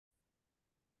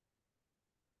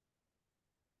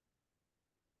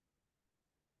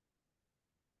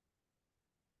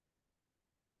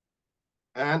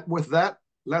And with that,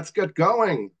 let's get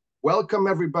going. Welcome,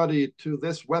 everybody, to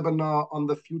this webinar on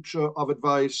the future of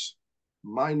advice.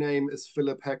 My name is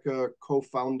Philipp Hecker,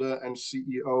 co-founder and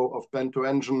CEO of Bento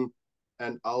Engine,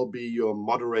 and I'll be your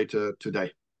moderator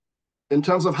today. In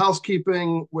terms of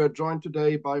housekeeping, we're joined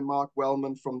today by Mark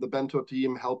Wellman from the Bento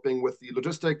team helping with the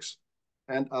logistics,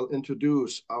 and I'll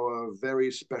introduce our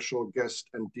very special guest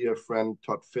and dear friend,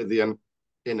 Todd Fithian,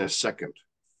 in a second.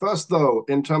 First, though,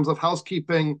 in terms of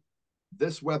housekeeping,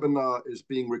 this webinar is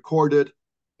being recorded,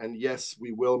 and yes,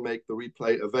 we will make the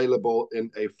replay available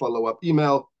in a follow-up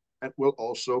email, and we'll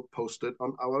also post it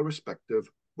on our respective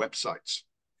websites.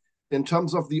 In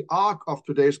terms of the arc of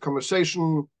today's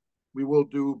conversation, we will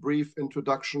do brief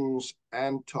introductions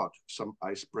and Todd, some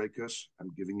icebreakers.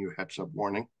 I'm giving you a heads-up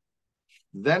warning.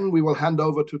 Then we will hand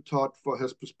over to Todd for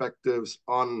his perspectives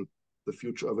on the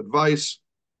future of advice.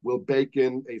 We'll bake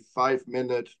in a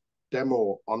 5-minute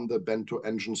demo on the Bento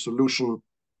Engine solution,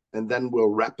 and then we'll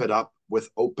wrap it up with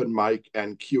open mic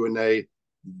and Q&A.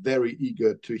 Very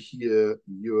eager to hear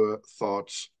your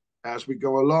thoughts. As we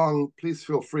go along, please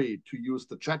feel free to use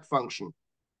the chat function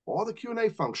or the Q&A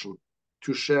function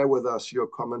to share with us your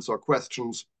comments or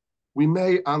questions. We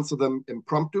may answer them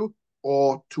impromptu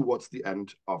or towards the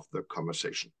end of the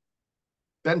conversation.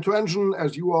 Bento Engine,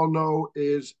 as you all know,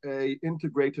 is an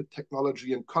integrated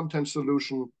technology and content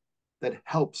solution that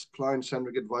helps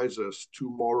client-centric advisors to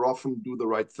more often do the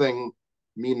right thing,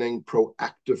 meaning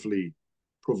proactively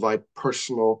provide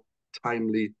personal,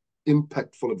 timely,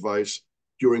 impactful advice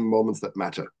during moments that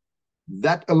matter.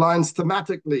 That aligns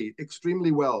thematically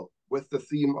extremely well with the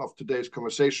theme of today's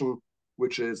conversation,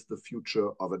 which is the future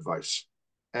of advice.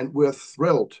 And we're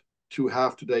thrilled to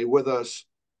have today with us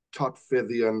Todd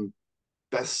Fithian,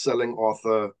 best-selling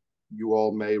author. You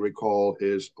all may recall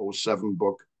his '07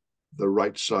 book, The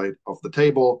Right Side of the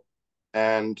Table,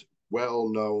 and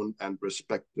well-known and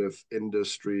respected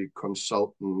industry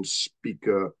consultant,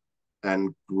 speaker,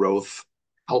 and growth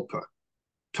helper.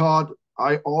 Todd,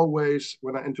 I always,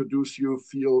 when I introduce you,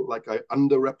 feel like I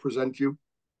underrepresent you.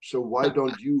 So why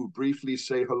don't you briefly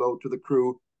say hello to the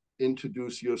crew,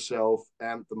 introduce yourself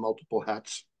and the multiple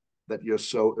hats that you're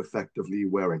so effectively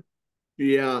wearing?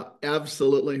 Yeah,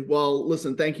 absolutely. Well,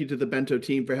 listen, thank you to the Bento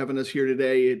team for having us here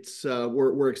today. It's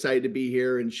we're excited to be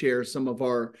here and share some of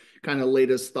our kind of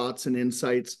latest thoughts and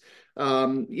insights.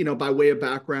 By way of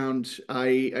background,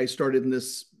 I started in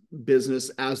this business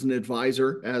as an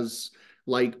advisor, as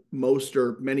like most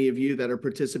or many of you that are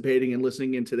participating and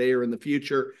listening in today or in the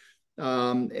future.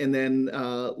 And then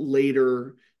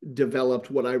later developed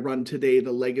what I run today,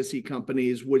 the Legacy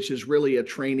Companies, which is really a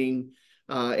training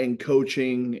and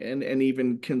coaching and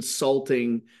even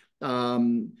consulting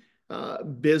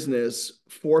business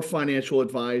for financial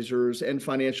advisors and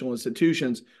financial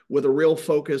institutions with a real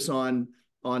focus on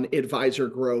advisor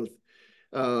growth.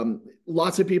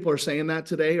 Lots of people are saying that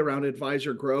today around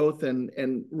advisor growth,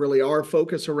 and really our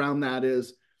focus around that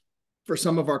is, for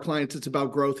some of our clients, it's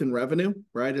about growth and revenue,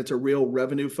 right? It's a real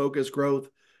revenue-focused growth.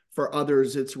 For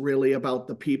others, it's really about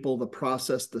the people, the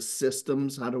process, the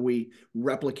systems. How do we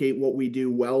replicate what we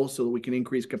do well so that we can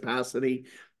increase capacity?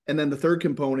 And then the third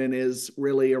component is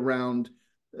really around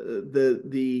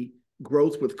the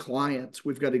growth with clients.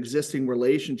 We've got existing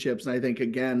relationships, and I think,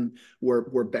 again,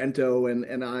 where Bento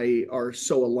and I are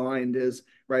so aligned is,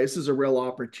 right, this is a real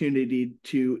opportunity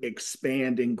to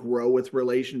expand and grow with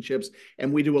relationships.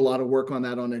 And we do a lot of work on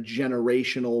that on a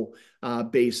generational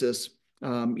basis,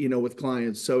 with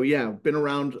clients. So yeah, been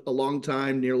around a long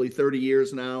time, nearly 30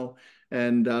 years now,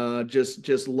 and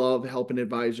just love helping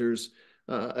advisors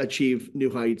achieve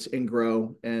new heights and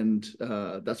grow. And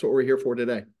that's what we're here for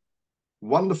today.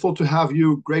 Wonderful to have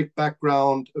you. Great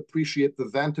background. Appreciate the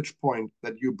vantage point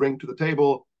that you bring to the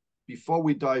table. Before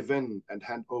we dive in and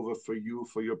hand over for you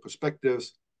for your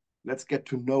perspectives, let's get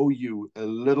to know you a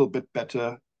little bit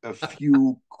better. A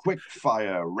few quick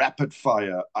fire, rapid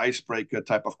fire, icebreaker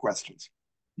type of questions.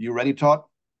 You ready, Todd?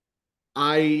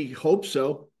 I hope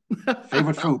so.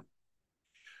 Favorite food?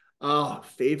 Oh,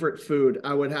 favorite food.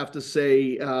 I would have to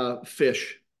say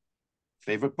fish.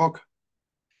 Favorite book?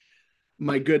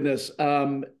 My goodness.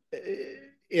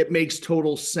 It Makes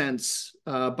Total Sense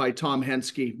by Tom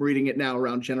Henske. Reading it now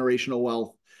around generational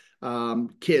wealth.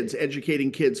 Educating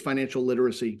kids, financial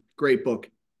literacy. Great book.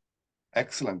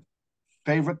 Excellent.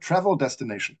 Favorite travel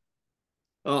destination?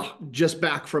 Oh, just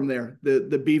back from there. The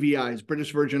BVIs,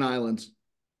 British Virgin Islands.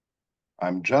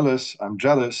 I'm jealous. I'm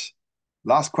jealous.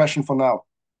 Last question for now.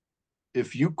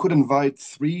 If you could invite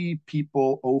 3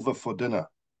 people over for dinner,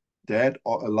 dead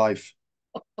or alive,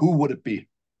 who would it be?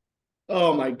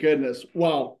 Oh my goodness.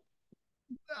 Well,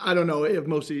 I don't know if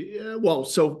mostly,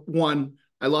 so one,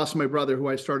 I lost my brother, who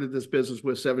I started this business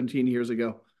with 17 years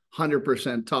ago,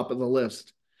 100% top of the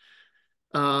list.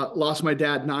 Lost my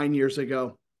dad 9 years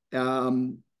ago.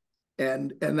 And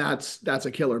that's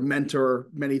a killer. Mentor,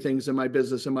 many things in my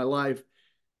business, in my life.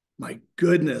 My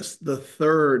goodness, the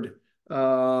third.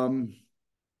 You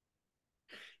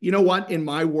know what? In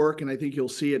my work, and I think you'll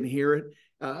see it and hear it,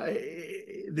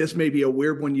 this may be a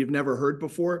weird one you've never heard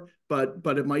before, but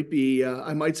it might be,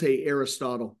 I might say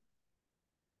Aristotle.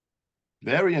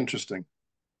 Very interesting.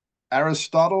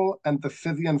 Aristotle and the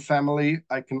Fithian family,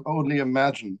 I can only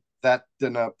imagine that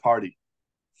dinner party.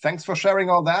 Thanks for sharing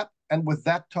all that. And with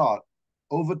that, Todd,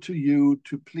 over to you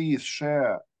to please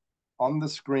share on the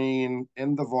screen,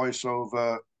 in the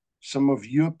voiceover, some of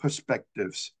your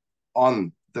perspectives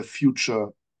on the future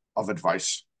of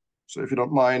advice. So if you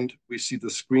don't mind, we see the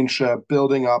screen share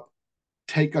building up.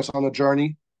 Take us on a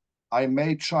journey. I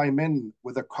may chime in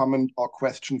with a comment or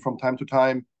question from time to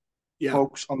time. Yeah.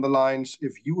 Folks on the lines,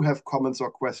 if you have comments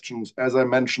or questions, as I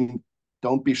mentioned,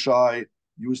 don't be shy.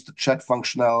 Use the chat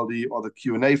functionality or the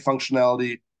Q&A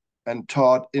functionality. And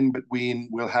Todd, in between,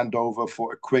 will hand over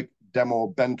for a quick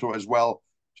demo bento as well,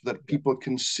 so that people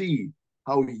can see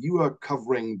how you are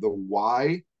covering the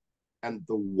why and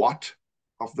the what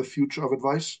of the future of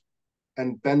advice.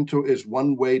 And bento is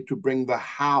one way to bring the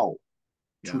how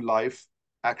to life,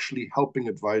 actually helping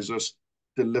advisors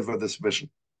deliver this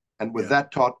vision. And with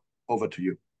that, Todd, over to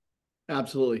you.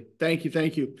 Absolutely. Thank you.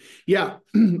 Thank you. Yeah,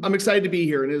 I'm excited to be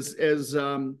here. And as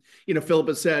Philipp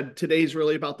has said, today's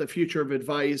really about the future of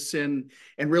advice and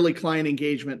really client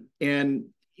engagement. And,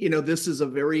 this is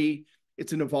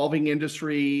it's an evolving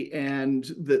industry, and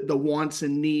the wants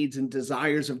and needs and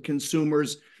desires of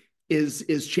consumers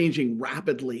is changing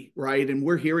rapidly, right? And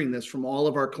we're hearing this from all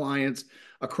of our clients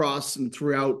across and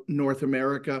throughout North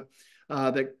America,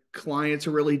 that clients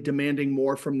are really demanding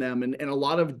more from them, and a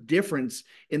lot of difference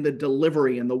in the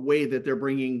delivery and the way that they're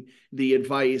bringing the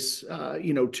advice,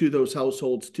 to those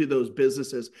households, to those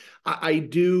businesses. I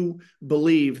do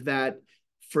believe that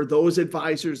for those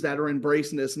advisors that are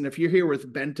embracing this, and if you're here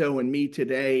with Bento and me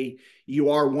today, you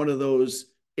are one of those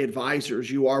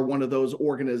advisors, you are one of those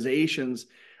organizations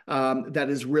that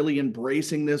is really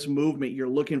embracing this movement. You're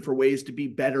looking for ways to be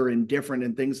better and different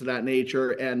and things of that nature.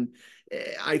 And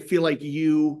I feel like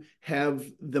you have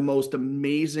the most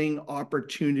amazing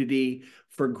opportunity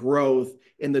for growth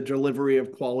in the delivery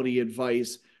of quality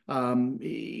advice,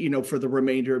 for the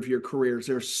remainder of your careers.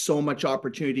 There's so much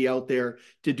opportunity out there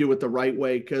to do it the right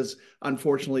way, because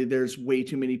unfortunately, there's way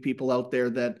too many people out there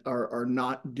that are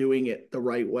not doing it the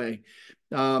right way.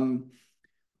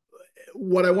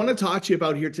 What I want to talk to you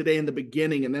about here today in the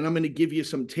beginning, and then I'm going to give you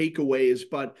some takeaways,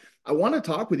 but I want to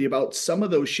talk with you about some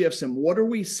of those shifts and what are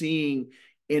we seeing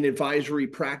in advisory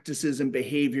practices and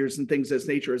behaviors and things of this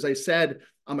nature. As I said,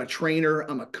 I'm a trainer,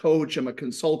 I'm a coach, I'm a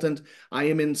consultant. I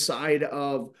am inside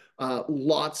of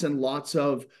lots and lots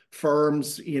of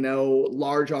firms,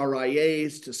 large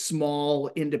RIAs to small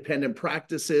independent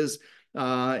practices,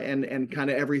 and kind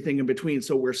of everything in between.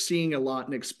 So we're seeing a lot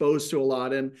and exposed to a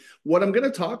lot. And what I'm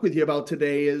going to talk with you about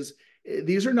today is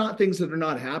these are not things that are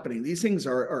not happening. These things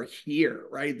are here,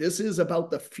 right? This is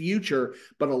about the future,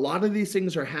 but a lot of these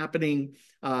things are happening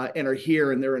and are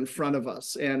here, and they're in front of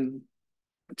us. And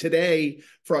today,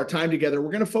 for our time together,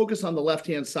 we're going to focus on the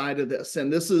left-hand side of this.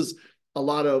 And this is a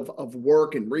lot of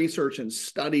work and research and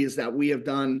studies that we have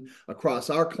done across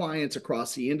our clients,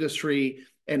 across the industry,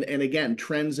 and again,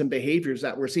 trends and behaviors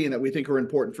that we're seeing that we think are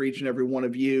important for each and every one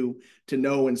of you to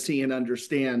know and see and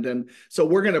understand. And so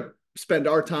we're going to spend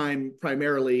our time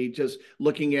primarily just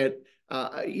looking at,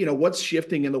 what's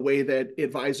shifting in the way that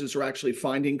advisors are actually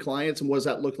finding clients, and what does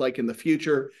that look like in the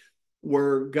future.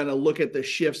 We're going to look at the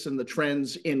shifts and the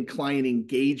trends in client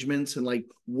engagements and like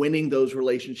winning those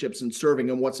relationships and serving,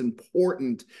 and what's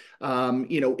important,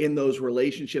 in those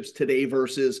relationships today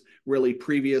versus really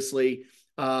previously.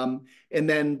 And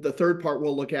then the third part,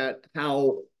 we'll look at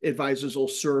how advisors will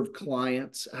serve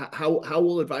clients. How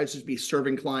will advisors be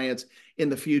serving clients in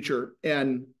the future?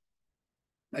 And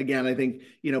again, I think,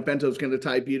 Bento's going to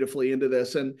tie beautifully into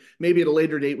this. And maybe at a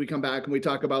later date, we come back and we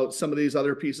talk about some of these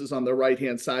other pieces on the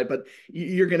right-hand side. But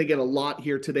you're going to get a lot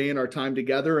here today in our time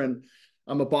together. And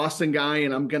I'm a Boston guy,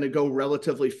 and I'm going to go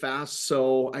relatively fast.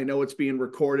 So I know it's being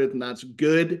recorded, and that's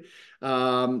good.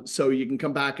 So you can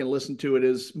come back and listen to it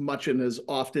as much and as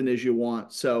often as you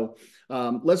want. So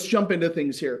let's jump into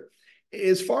things here.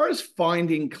 As far as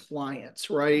finding clients,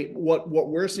 right, what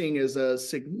we're seeing is a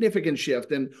significant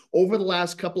shift. And over the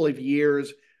last couple of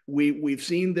years, We've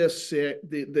seen this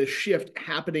the shift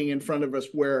happening in front of us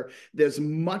where there's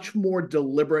much more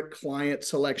deliberate client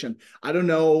selection. I don't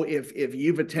know if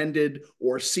you've attended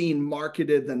or seen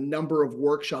marketed the number of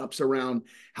workshops around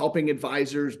helping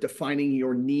advisors defining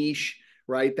your niche,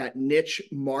 right? That niche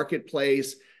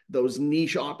marketplace, those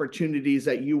niche opportunities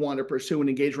that you want to pursue and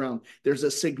engage around. There's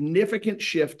a significant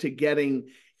shift to getting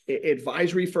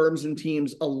advisory firms and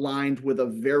teams aligned with a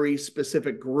very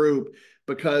specific group,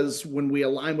 because when we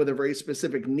align with a very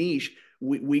specific niche,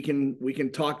 we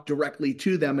can talk directly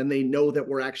to them and they know that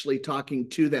we're actually talking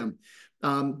to them.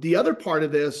 The other part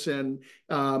of this, and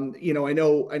I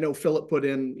know Philipp put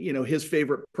in, his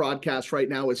favorite podcast right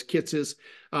now is Kitz's.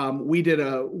 We did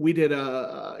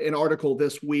an article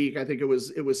this week. I think it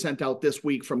was sent out this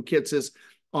week from Kitz's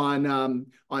on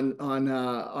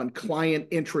client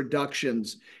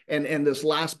introductions, and this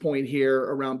last point here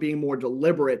around being more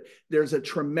deliberate. There's a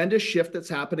tremendous shift that's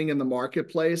happening in the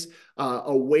marketplace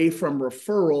away from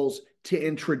referrals to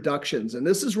introductions, and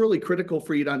this is really critical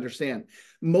for you to understand.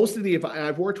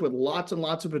 I've worked with lots and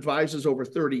lots of advisors over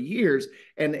 30 years,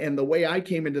 and the way I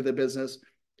came into the business,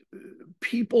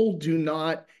 people do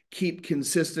not keep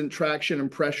consistent traction and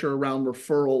pressure around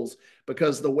referrals,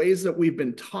 because the ways that we've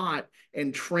been taught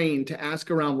and trained to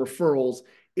ask around referrals,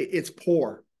 it's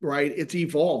poor, right? It's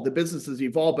evolved. The business has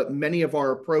evolved, but many of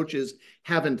our approaches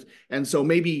haven't. And so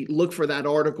maybe look for that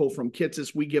article from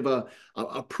Kitsis. We give a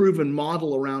proven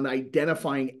model around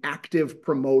identifying active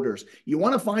promoters. You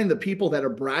want to find the people that are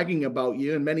bragging about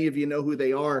you, and many of you know who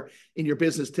they are in your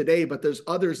business today, but there's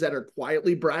others that are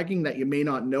quietly bragging that you may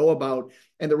not know about.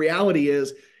 And the reality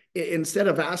is, instead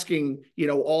of asking,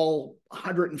 all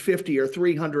 150 or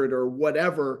 300 or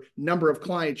whatever number of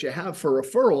clients you have for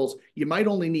referrals, you might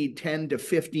only need 10 to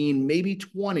 15, maybe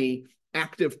 20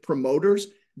 active promoters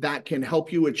that can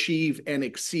help you achieve and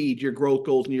exceed your growth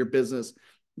goals in your business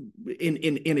in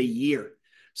a year.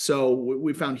 So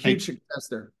we found huge success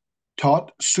there.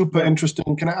 Todd, super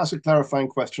interesting. Can I ask a clarifying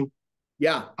question?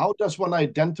 Yeah. How does one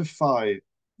identify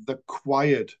the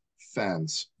quiet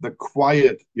fans, the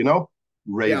quiet,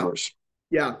 ravers?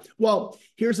 Yeah. Well,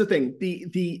 here's the thing.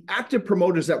 The active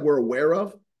promoters that we're aware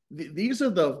of, these are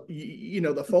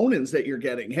the phone-ins that you're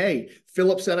getting. Hey,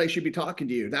 Philipp said I should be talking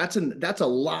to you. That's a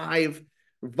live,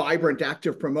 vibrant,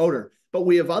 active promoter. But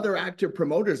we have other active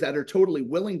promoters that are totally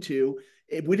willing to.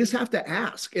 We just have to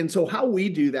ask. And so how we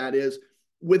do that is,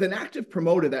 with an active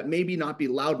promoter that maybe not be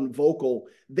loud and vocal,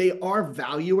 they are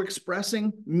value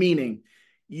expressing, meaning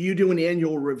you do an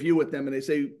annual review with them and they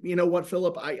say, you know what,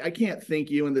 Philipp, I can't thank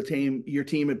you and your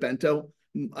team at Bento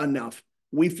enough.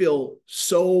 We feel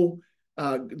so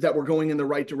that we're going in the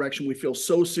right direction. We feel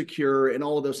so secure and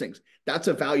all of those things. That's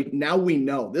a value. Now we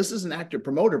know this is an active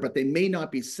promoter, but they may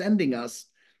not be sending us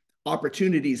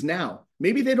opportunities now.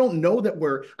 Maybe they don't know that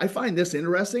I find this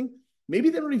interesting. Maybe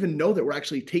they don't even know that we're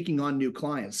actually taking on new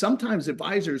clients. Sometimes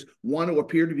advisors want to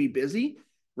appear to be busy,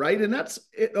 right? And that's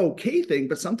an okay thing,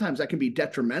 but sometimes that can be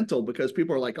detrimental because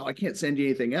people are like, oh, I can't send you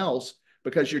anything else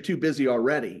because you're too busy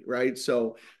already, right?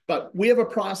 So, but we have a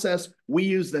process. We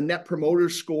use the Net Promoter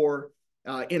Score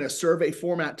in a survey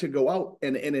format to go out,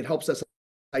 and it helps us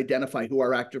identify who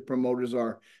our active promoters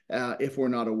are if we're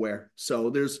not aware. So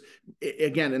there's,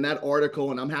 again, in that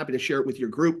article, and I'm happy to share it with your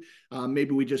group,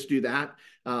 maybe we just do that.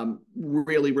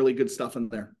 Really, really good stuff in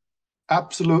there.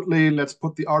 Absolutely. Let's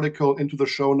put the article into the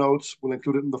show notes. We'll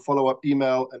include it in the follow-up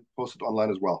email and post it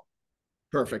online as well.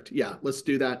 Perfect. Yeah, let's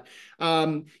do that.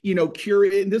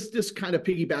 Curate, and this kind of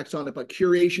piggybacks on it, but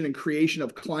curation and creation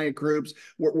of client groups,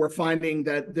 we're finding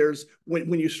that there's,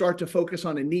 when you start to focus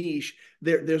on a niche,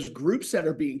 there's groups that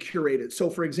are being curated. So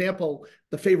for example,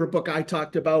 the favorite book I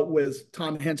talked about was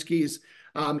Tom Henske's,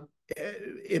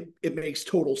 it makes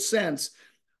total sense.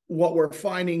 What we're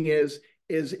finding is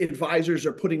advisors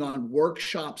are putting on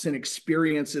workshops and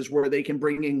experiences where they can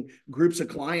bring in groups of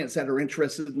clients that are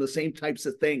interested in the same types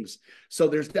of things. So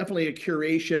there's definitely a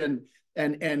curation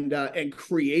and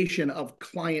creation of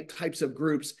client types of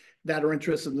groups that are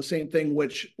interested in the same thing,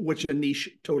 which a niche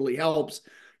totally helps.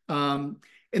 And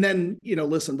then,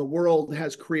 listen, the world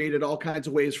has created all kinds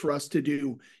of ways for us to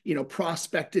do,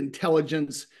 prospect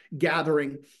intelligence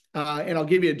gathering. And I'll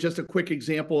give you just a quick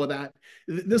example of that.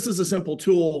 This is a simple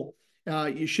tool.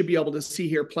 You should be able to see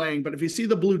here playing, but if you see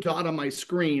the blue dot on my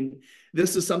screen,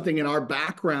 this is something in our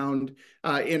background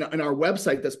in our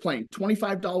website that's playing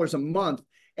 $25 a month.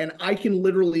 And I can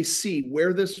literally see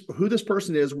who this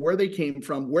person is, where they came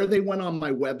from, where they went on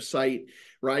my website,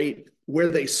 right? Where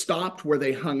they stopped, where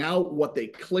they hung out, what they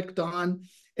clicked on.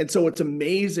 And so it's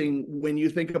amazing when you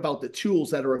think about the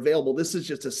tools that are available. This is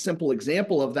just a simple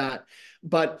example of that.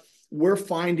 But we're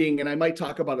finding, and I might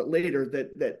talk about it later,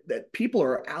 that people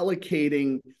are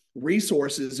allocating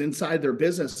resources inside their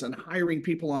business and hiring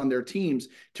people on their teams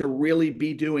to really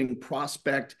be doing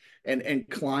prospect and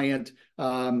client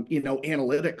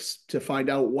analytics to find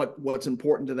out what's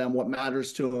important to them, what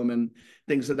matters to them, and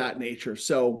things of that nature.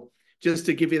 So just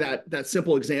to give you that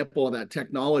simple example of that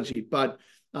technology. But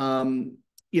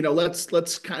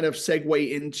let's kind of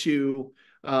segue into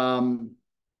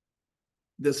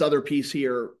this other piece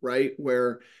here, right?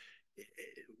 Where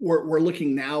we're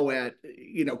looking now at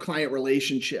client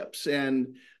relationships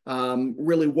and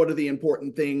really what are the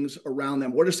important things around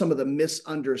them? What are some of the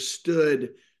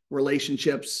misunderstood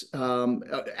relationships,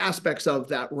 aspects of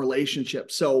that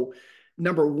relationship? So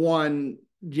number one,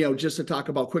 just to talk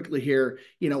about quickly here,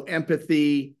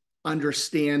 empathy,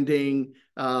 understanding,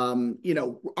 our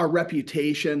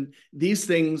reputation. These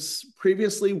things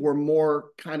previously were more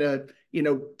kind of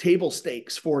table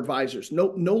stakes for advisors. No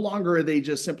longer are they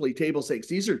just simply table stakes.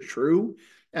 These are true.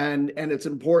 And it's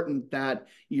important that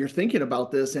you're thinking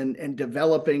about this and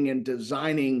developing and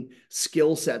designing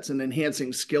skill sets and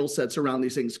enhancing skill sets around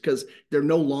these things, because they're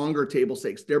no longer table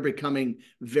stakes. They're becoming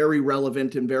very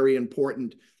relevant and very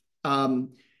important.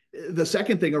 The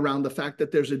second thing around the fact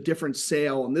that there's a different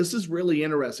sale, and this is really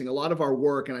interesting. A lot of our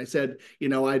work, and I said,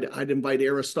 I'd invite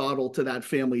Aristotle to that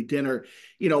family dinner.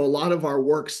 A lot of our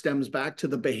work stems back to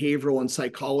the behavioral and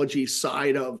psychology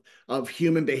side of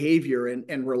human behavior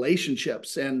and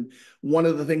relationships. And one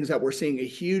of the things that we're seeing a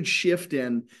huge shift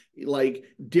in, like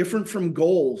different from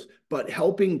goals, but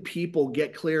helping people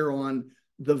get clear on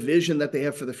the vision that they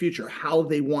have for the future, how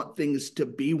they want things to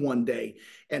be one day.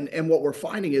 And what we're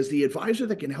finding is the advisor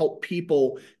that can help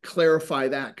people clarify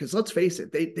that, because let's face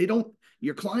it, they don't,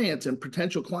 your clients and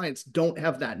potential clients don't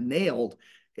have that nailed.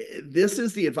 This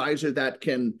is the advisor that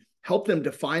can help them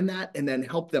define that and then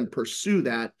help them pursue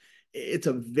that. It's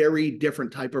a very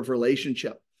different type of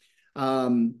relationship.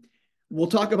 We'll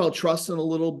talk about trust in a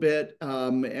little bit,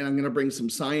 and I'm going to bring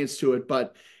some science to it,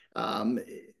 but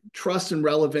trust and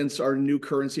relevance are a new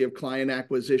currency of client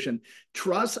acquisition.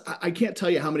 Trust, I can't tell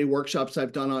you how many workshops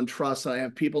I've done on trust. I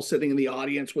have people sitting in the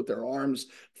audience with their arms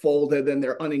folded and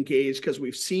they're unengaged because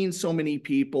we've seen so many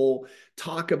people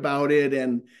talk about it.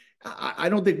 And I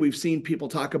don't think we've seen people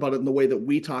talk about it in the way that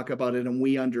we talk about it and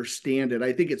we understand it.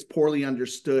 I think it's poorly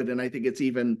understood, and I think it's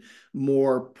even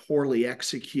more poorly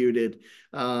executed.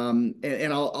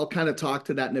 And I'll kind of talk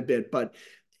to that in a bit, but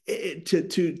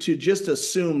to just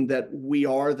assume that we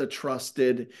are the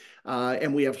trusted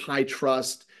and we have high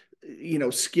trust,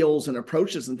 skills and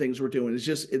approaches and things we're doing,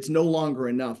 it's no longer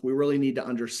enough. We really need to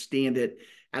understand it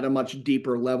at a much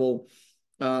deeper level.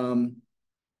 And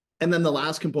then the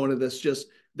last component of this, just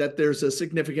that there's a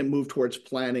significant move towards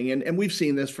planning. And we've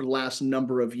seen this for the last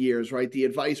number of years, right? The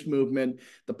advice movement,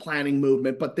 the planning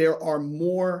movement, but there are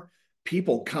more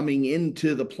people coming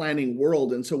into the planning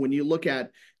world. And so when you look at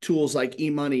tools like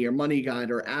eMoney or Money Guide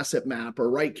or Asset Map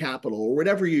or Right Capital or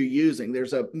whatever you're using,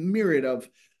 there's a myriad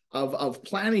of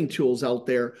planning tools out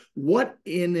there. What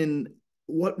in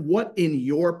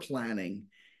your planning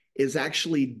is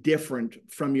actually different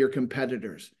from your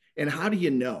competitors? And how do you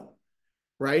know,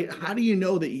 right? How do you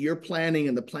know that your planning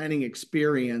and the planning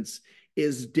experience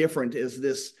is different as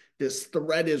this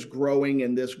thread is growing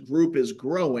and this group is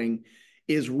growing?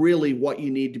 Is really what you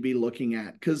need to be looking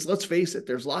at. Because let's face it,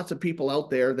 there's lots of people out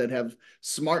there that have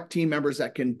smart team members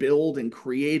that can build and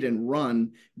create and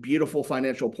run beautiful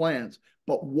financial plans.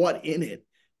 But what in it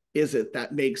is it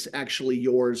that makes actually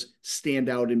yours stand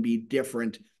out and be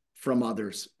different from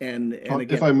others? And again,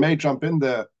 if I may jump in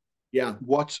there, yeah,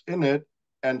 what's in it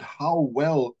and how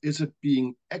well is it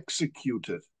being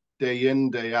executed day in,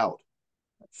 day out?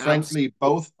 Frankly, absolutely.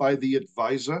 both by the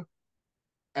advisor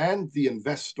and the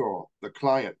investor, the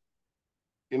client.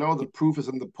 The proof is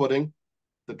in the pudding.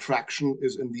 The traction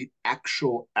is in the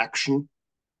actual action.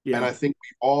 And Yeah. I think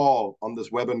we all on this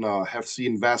webinar have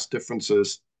seen vast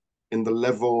differences in the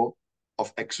level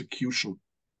of execution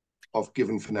of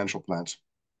given financial plans.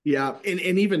 Yeah, and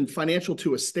even financial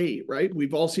to a state, right?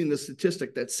 We've all seen the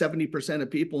statistic that 70%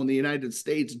 of people in the United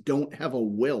States don't have a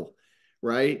will,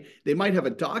 right? They might have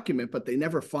a document, but they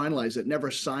never finalized it,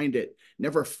 never signed it,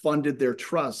 never funded their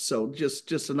trust. So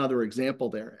just another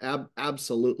example there.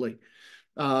 Absolutely.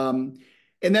 And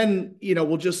then,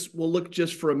 we'll look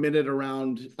just for a minute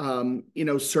around,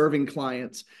 serving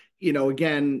clients,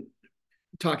 again,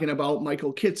 talking about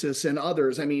Michael Kitces and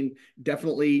others. I mean,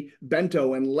 definitely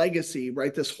Bento and Legacy,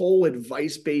 right? This whole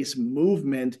advice-based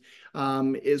movement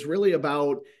is really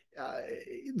about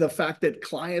the fact that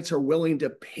clients are willing to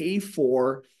pay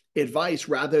for advice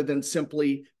rather than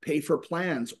simply pay for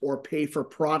plans or pay for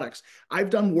products. I've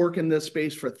done work in this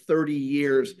space for 30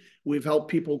 years. We've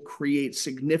helped people create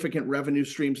significant revenue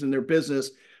streams in their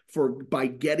business by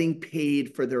getting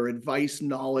paid for their advice,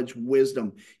 knowledge,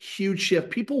 wisdom. Huge shift.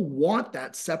 People want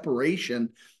that separation.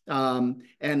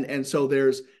 And so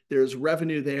there's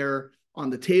revenue there on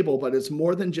the table, but it's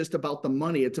more than just about the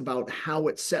money. It's about how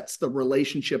it sets the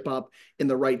relationship up in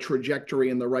the right trajectory,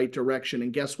 in the right direction.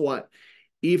 And guess what?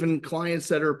 Even clients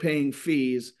that are paying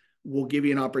fees will give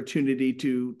you an opportunity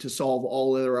to solve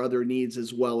all their other needs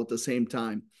as well at the same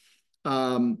time.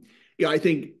 I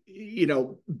think,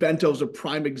 Bento's a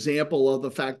prime example of the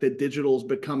fact that digital is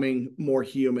becoming more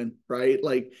human, right?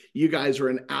 Like, you guys are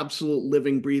an absolute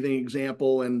living, breathing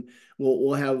example, and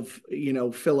we'll have,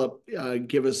 Philipp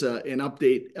give us an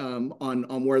update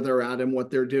on where they're at and what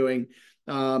they're doing.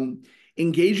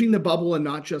 Engaging the bubble and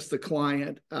not just the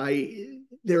client.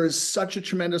 There is such a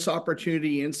tremendous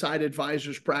opportunity inside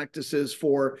advisors' practices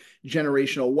for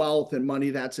generational wealth and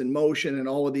money that's in motion and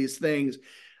all of these things.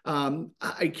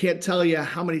 I can't tell you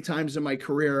how many times in my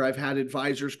career I've had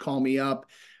advisors call me up,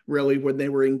 really, when they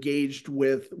were engaged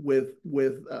with one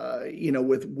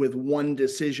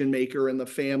decision maker in the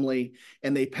family,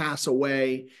 and they pass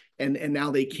away, and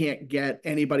now they can't get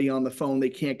anybody on the phone. They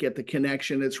can't get the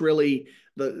connection. It's really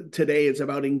today it's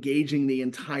about engaging the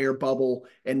entire bubble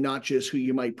and not just who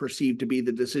you might perceive to be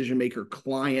the decision maker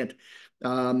client.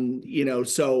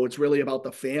 So it's really about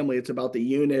the family. It's about the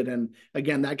unit. And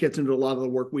again, that gets into a lot of the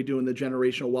work we do in the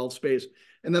generational wealth space.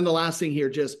 And then the last thing here,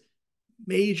 just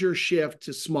major shift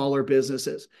to smaller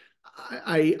businesses.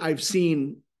 I've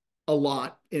seen a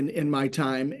lot in my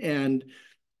time, and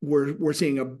we're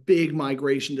seeing a big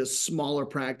migration to smaller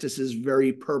practices,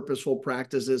 very purposeful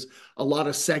practices, a lot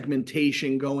of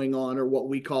segmentation going on, or what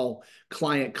we call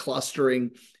client clustering.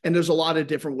 And there's a lot of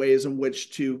different ways in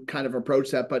which to kind of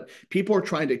approach that, but people are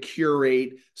trying to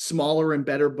curate smaller and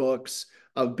better books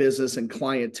of business and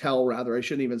clientele, rather. I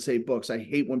shouldn't even say books. I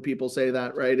hate when people say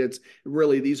that, right? It's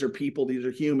really, these are people, these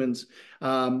are humans.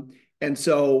 And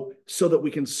so that we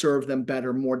can serve them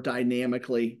better, more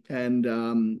dynamically, and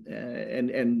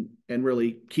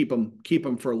really keep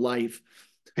them for life.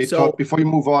 Hey, So, Todd, before you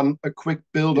move on, a quick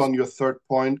build yes, on your third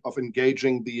point of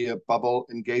engaging the bubble,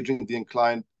 engaging the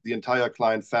entire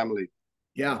client family.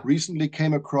 yeah, Recently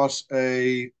came across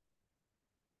a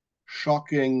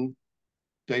shocking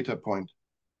data point.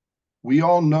 We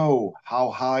all know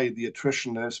how high the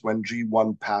attrition is when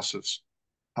G1 passes,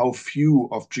 how few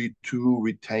of G2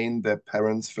 retain their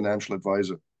parents' financial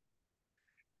advisor.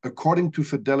 According to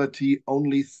Fidelity,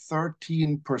 only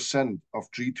 13%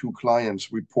 of G2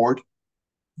 clients report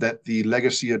that the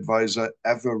legacy advisor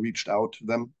ever reached out to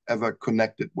them, ever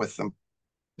connected with them.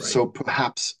 right, So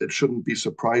perhaps it shouldn't be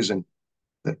surprising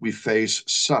that we face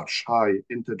such high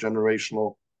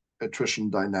intergenerational attrition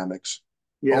dynamics.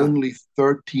 yeah. Only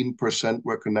 13%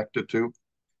 were connected to.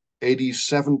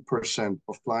 87%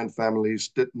 of client families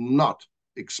did not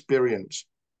experience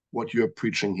what you're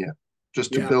preaching here.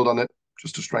 Just to Yeah. build on it,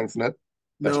 just to strengthen it,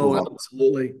 let's move No, on.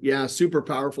 absolutely. Yeah, super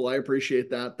powerful. I appreciate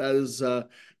that.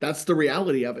 That's the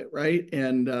reality of it, right?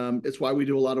 And it's why we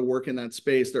do a lot of work in that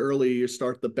space. The earlier you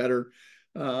start, the better,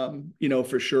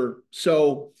 for sure.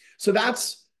 So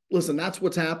that's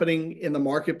what's happening in the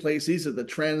marketplace. These are the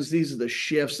trends. These are the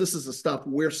shifts. This is the stuff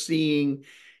we're seeing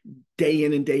day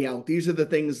in and day out. These are the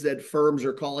things that firms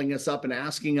are calling us up and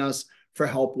asking us for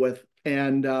help with.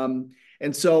 And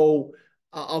so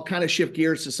I'll kind of shift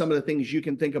gears to some of the things you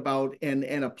can think about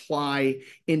and apply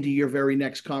into your very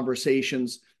next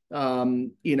conversations,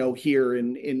 here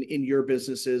in your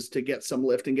businesses, to get some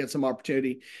lift and get some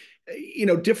opportunity.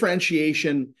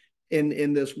 Differentiation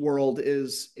in this world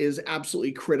is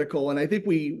absolutely critical, and I think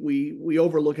we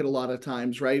overlook it a lot of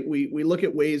times, right? We look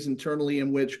at ways internally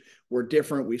in which we're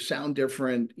different, we sound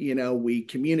different, we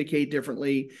communicate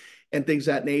differently, and things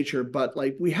of that nature. But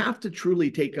like, we have to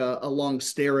truly take a long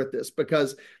stare at this,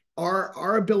 because our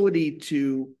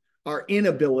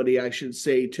inability, I should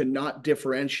say, to not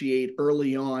differentiate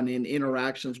early on in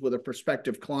interactions with a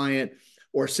prospective client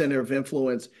or center of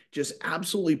influence just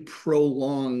absolutely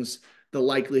prolongs the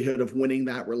likelihood of winning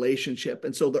that relationship.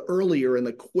 And so the earlier and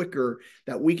the quicker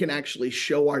that we can actually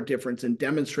show our difference and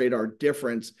demonstrate our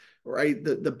difference, right,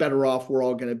 the better off we're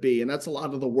all going to be. And that's a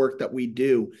lot of the work that we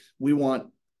do. We want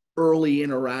early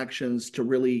interactions to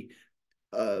really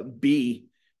be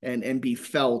and be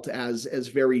felt as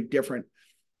very different.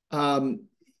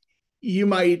 You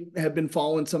might have been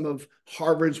following some of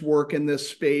Harvard's work in this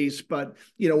space, but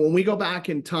when we go back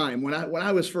in time, when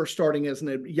I was first starting as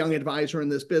a young advisor in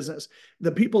this business,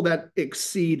 the people that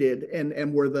exceeded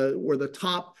and were the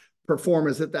top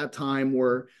performers at that time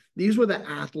were, these were the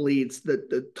athletes,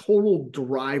 the total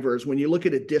drivers. When you look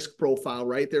at a disc profile,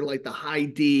 right, they're like the high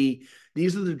D.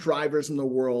 These are the drivers in the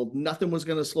world. Nothing was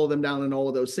going to slow them down and all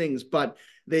of those things, but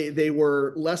they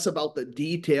were less about the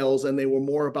details and they were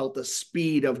more about the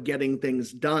speed of getting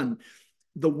things done.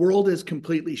 The world has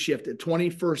completely shifted.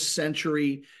 21st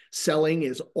century selling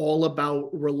is all about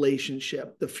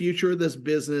relationship. The future of this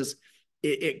business,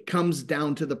 it comes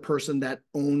down to the person that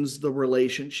owns the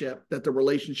relationship, that the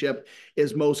relationship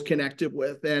is most connected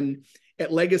with. And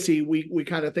at Legacy, we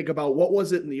kind of think about what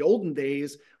was it in the olden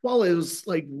days. Well, it was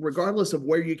like, regardless of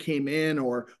where you came in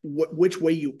or which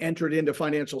way you entered into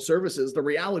financial services, the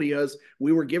reality is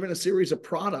we were given a series of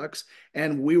products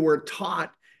and we were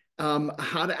taught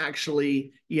how to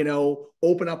actually,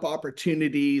 open up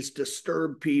opportunities,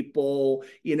 disturb people,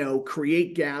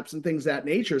 create gaps and things of that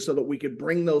nature so that we could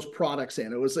bring those products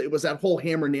in. It was that whole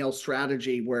hammer nail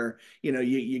strategy where,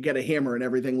 you get a hammer and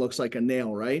everything looks like a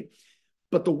nail, right?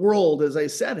 But the world, as I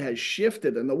said, has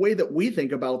shifted. And the way that we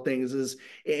think about things is,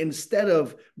 instead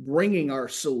of bringing our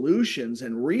solutions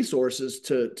and resources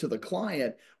to the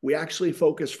client, we actually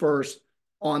focus first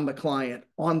on the client,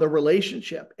 on the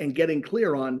relationship, and getting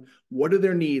clear on what are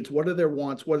their needs, what are their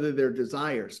wants, what are their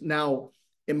desires. Now,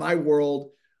 in my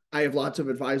world, I have lots of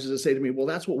advisors that say to me, well,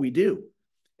 that's what we do.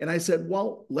 And I said,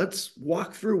 well, let's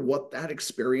walk through what that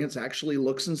experience actually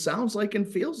looks and sounds like and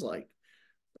feels like.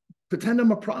 Pretend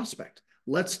I'm a prospect.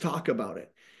 Let's talk about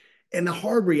it. And the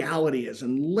hard reality is,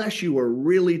 unless you are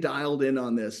really dialed in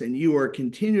on this and you are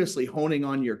continuously honing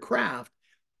on your craft,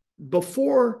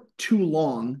 before too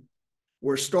long,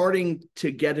 we're starting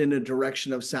to get in a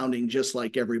direction of sounding just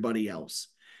like everybody else,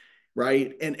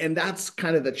 right? And that's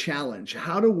kind of the challenge.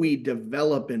 How do we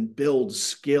develop and build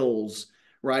skills,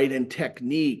 right, and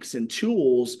techniques and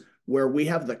tools where we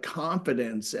have the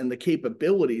confidence and the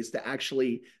capabilities to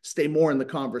actually stay more in the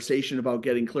conversation about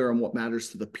getting clear on what matters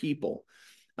to the people?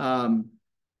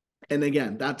 And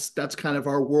again, that's kind of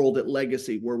our world at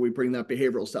Legacy, where we bring that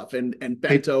behavioral stuff and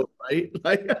Bento, right?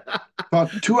 Like,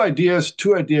 two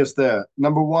ideas there.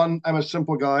 Number one, I'm a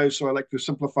simple guy, so I like to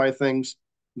simplify things.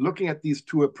 Looking at these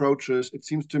two approaches, it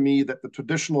seems to me that the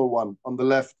traditional one on the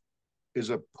left is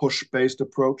a push-based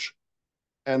approach,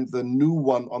 and the new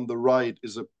one on the right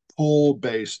is a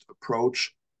pull-based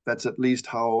approach. That's at least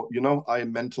how, I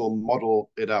mental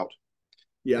model it out.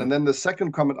 yeah. And then the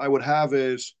second comment I would have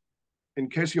is, in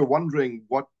case you're wondering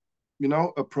what,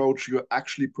 approach you're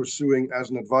actually pursuing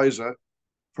as an advisor,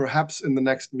 perhaps in the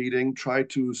next meeting, try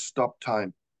to stop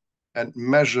time and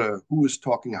measure who is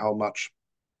talking how much.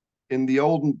 In the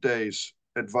olden days,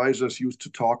 advisors used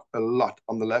to talk a lot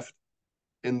on the left.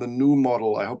 In the new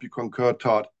model, I hope you concur,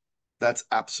 Todd, that's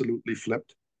absolutely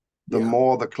flipped. The Yeah.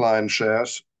 more the client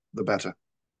shares, the better.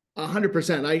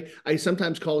 100%. I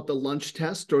sometimes call it the lunch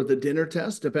test or the dinner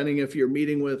test, depending if you're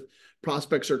meeting with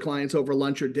prospects or clients over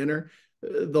lunch or dinner.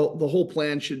 The whole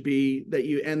plan should be that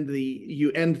you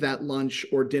end that lunch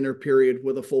or dinner period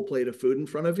with a full plate of food in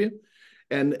front of you.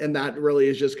 And that really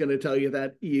is just going to tell you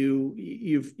that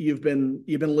you've been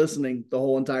listening the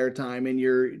whole entire time, and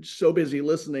you're so busy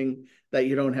listening that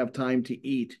you don't have time to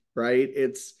eat, right?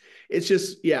 It's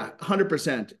just,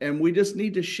 100%. And we just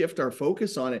need to shift our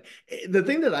focus on it. The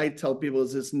thing that I tell people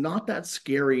is, it's not that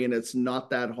scary and it's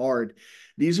not that hard.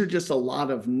 These are just a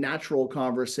lot of natural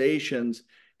conversations,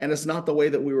 and it's not the way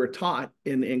that we were taught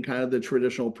in kind of the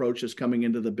traditional approaches coming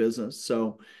into the business.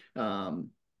 So,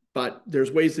 but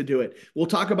there's ways to do it. We'll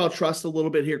talk about trust a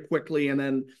little bit here quickly, and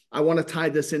then I want to tie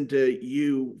this into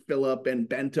you, Philipp, and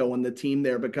Bento and the team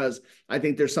there, because I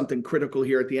think there's something critical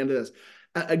here at the end of this.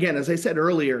 Again, as I said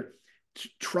earlier,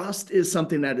 trust is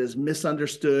something that is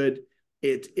misunderstood.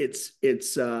 It's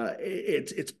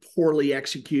poorly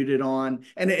executed on,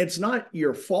 and it's not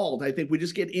your fault. I think we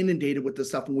just get inundated with this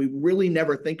stuff, and we really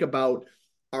never think about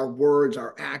our words,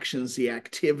 our actions, the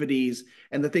activities,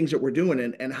 and the things that we're doing,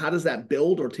 and how does that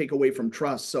build or take away from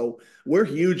trust? So we're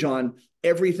huge on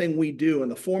everything we do,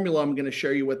 and the formula I'm going to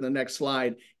share you with in the next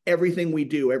slide. Everything we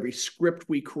do, every script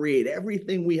we create,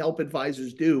 everything we help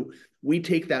advisors do, we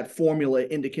take that formula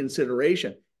into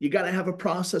consideration. You got to have a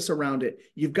process around it.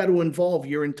 You've got to involve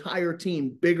your entire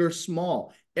team, big or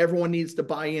small. Everyone needs to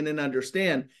buy in and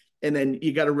understand, and then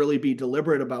you got to really be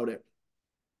deliberate about it.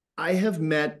 I have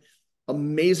met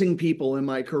amazing people in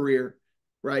my career,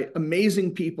 right?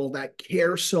 Amazing people that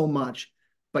care so much,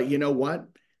 but you know what?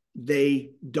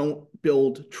 They don't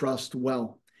build trust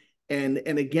well. And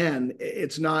again,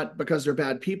 it's not because they're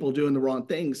bad people doing the wrong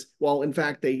things. Well, in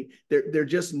fact, they're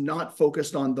just not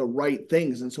focused on the right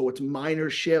things. And so it's minor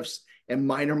shifts and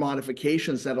minor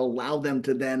modifications that allow them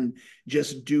to then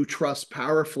just do trust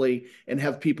powerfully and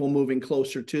have people moving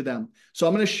closer to them. So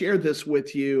I'm going to share this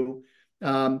with you.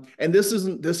 And this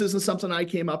isn't something I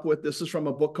came up with. This is from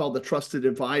a book called The Trusted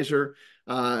Advisor.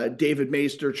 David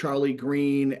Maister, Charlie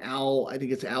Green, I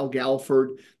think it's Al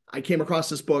Galford. I came across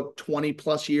this book 20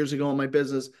 plus years ago in my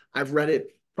business. I've read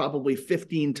it probably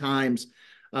 15 times.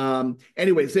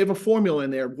 Anyways, they have a formula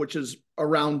in there, which is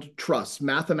around trust,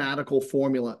 mathematical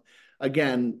formula.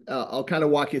 Again, I'll kind of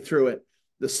walk you through it.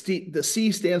 The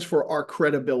C stands for our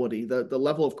credibility, the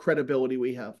level of credibility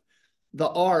we have. The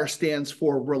R stands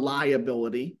for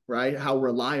reliability, right? How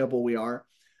reliable we are.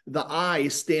 The I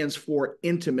stands for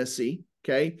intimacy,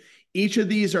 okay? Each of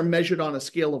these are measured on a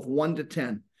scale of 1 to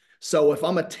 10. So if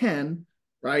I'm a 10,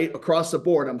 right, across the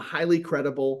board, I'm highly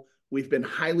credible. We've been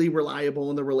highly reliable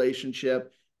in the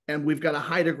relationship, and we've got a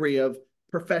high degree of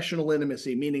professional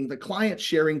intimacy, meaning the client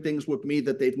sharing things with me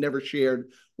that they've never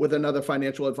shared with another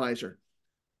financial advisor.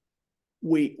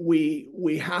 We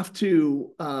have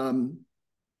to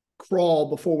crawl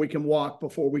before we can walk,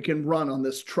 before we can run on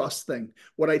this trust thing.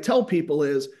 What I tell people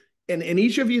is, and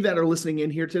each of you that are listening in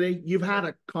here today, you've had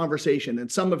a conversation,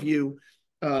 and some of you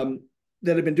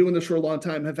that have been doing this for a long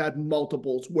time have had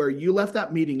multiples where you left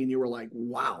that meeting and you were like,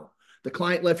 wow. The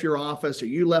client left your office or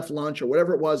you left lunch or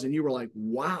whatever it was, and you were like,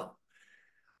 wow,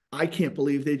 I can't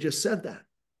believe they just said that.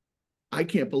 I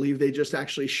can't believe they just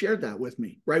actually shared that with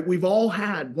me, right? We've all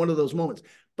had one of those moments,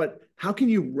 but how can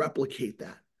you replicate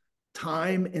that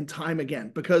time and time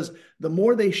again? Because the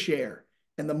more they share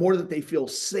and the more that they feel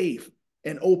safe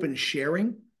and open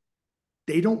sharing,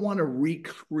 they don't want to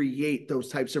recreate those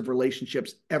types of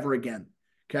relationships ever again,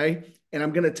 okay? And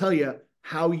I'm going to tell you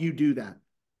how you do that.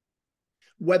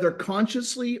 Whether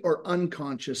consciously or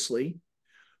unconsciously,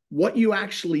 what you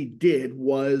actually did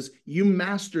was you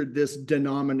mastered this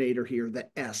denominator here, the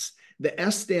S. The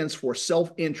S stands for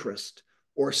self-interest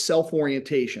or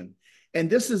self-orientation. And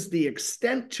this is the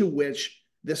extent to which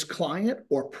this client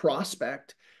or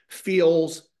prospect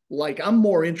feels like I'm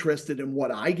more interested in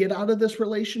what I get out of this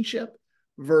relationship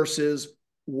versus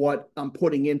what I'm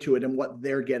putting into it and what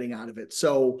they're getting out of it.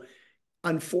 So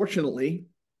unfortunately,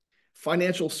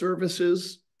 financial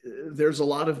services, there's a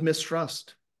lot of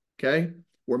mistrust, okay?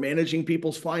 We're managing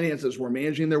people's finances. We're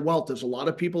managing their wealth. There's a lot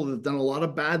of people that have done a lot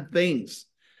of bad things.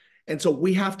 And so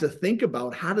we have to think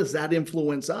about, how does that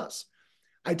influence us?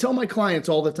 I tell my clients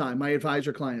all the time, my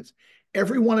advisor clients,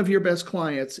 every one of your best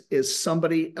clients is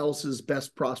somebody else's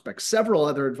best prospect, several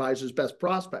other advisors' best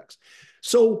prospects.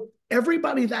 So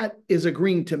everybody that is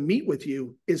agreeing to meet with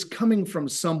you is coming from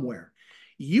somewhere.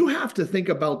 You have to think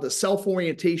about the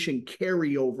self-orientation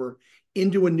carryover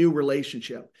into a new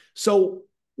relationship. So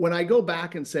when I go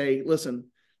back and say, listen,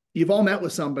 you've all met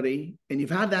with somebody and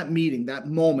you've had that meeting, that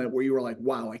moment where you were like,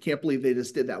 wow, I can't believe they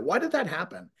just did that. Why did that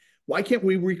happen? Why can't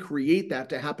we recreate that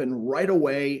to happen right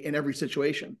away in every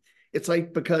situation? It's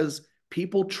like, because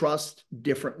people trust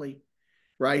differently,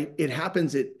 right? It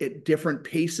happens at different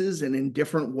paces and in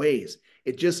different ways.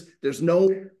 There's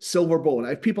no silver bullet. I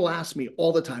have people ask me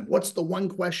all the time, what's the one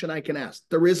question I can ask?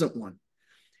 There isn't one.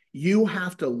 You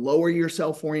have to lower your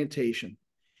self-orientation.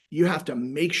 You have to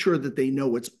make sure that they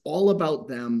know it's all about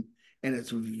them and it's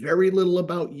very little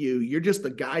about you. You're just the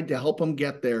guide to help them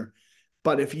get there.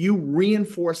 But if you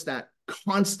reinforce that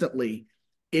constantly,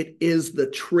 it is the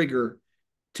trigger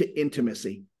to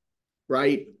intimacy,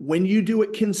 right? When you do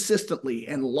it consistently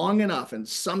and long enough, and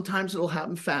sometimes it'll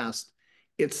happen fast,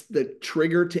 it's the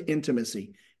trigger to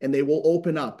intimacy, and they will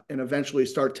open up and eventually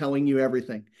start telling you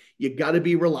everything. You got to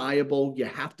be reliable. You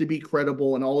have to be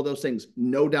credible and all of those things,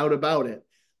 no doubt about it.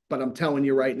 But I'm telling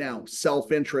you right now,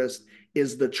 self-interest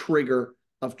is the trigger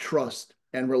of trust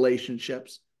and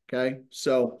relationships. Okay.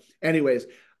 So anyways,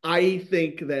 I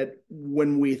think that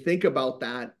when we think about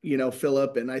that,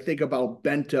 Philip, and I think about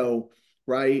Bento,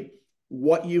 right?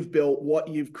 What you've built, what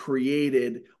you've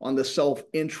created on the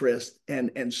self-interest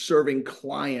and serving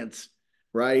clients,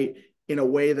 right? In a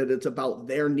way that it's about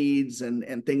their needs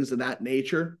and things of that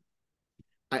nature.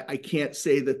 I can't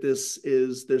say that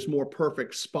there's more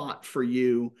perfect spot for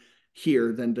you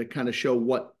here than to kind of show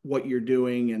what you're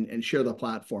doing and share the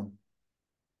platform.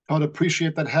 Todd,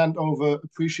 appreciate that handover,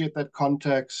 appreciate that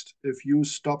context. If you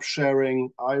stop sharing,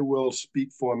 I will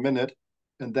speak for a minute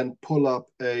and then pull up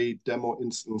a demo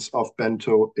instance of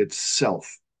Bento itself.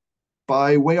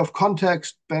 By way of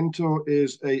context, Bento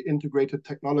is an integrated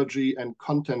technology and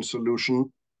content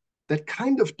solution that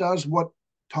kind of does what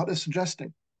Todd is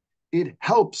suggesting. It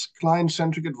helps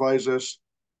client-centric advisors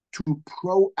to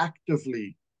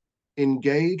proactively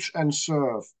engage and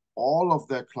serve all of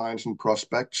their clients and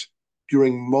prospects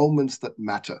during moments that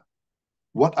matter.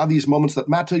 What are these moments that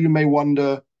matter, you may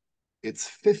wonder? It's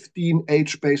 15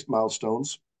 age-based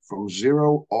milestones from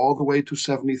 0 all the way to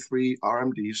 73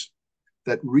 RMDs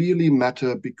that really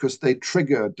matter because they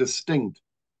trigger distinct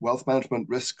wealth management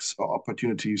risks or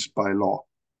opportunities by law.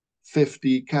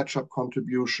 50 catch-up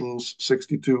contributions,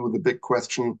 62 the big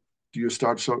question, do you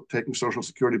start taking Social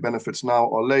Security benefits now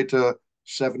or later?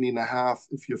 70 and a half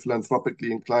if you're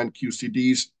philanthropically inclined,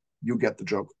 QCDs, you get the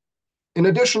joke. In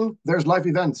addition, there's life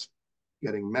events,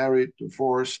 getting married,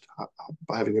 divorced,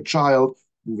 having a child,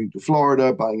 moving to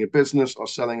Florida, buying a business, or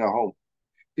selling a home.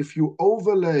 If you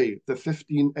overlay the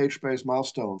 15 age-based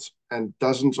milestones and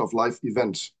dozens of life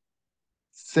events,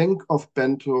 think of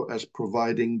Bento as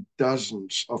providing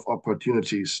dozens of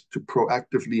opportunities to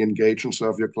proactively engage and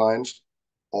serve your clients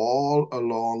all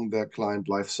along their client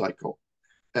life cycle.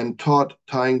 And Todd,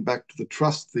 tying back to the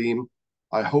trust theme,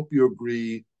 I hope you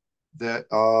agree there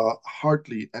are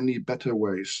hardly any better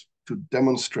ways to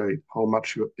demonstrate how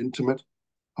much you're intimate,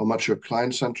 how much you're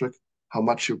client-centric, how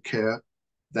much you care,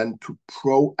 than to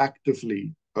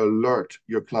proactively alert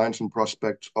your clients and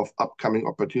prospects of upcoming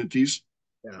opportunities,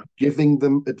 giving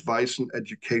them advice and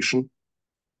education,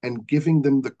 and giving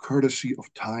them the courtesy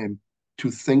of time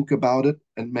to think about it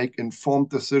and make informed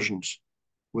decisions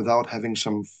without having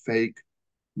some fake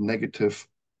negative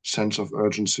sense of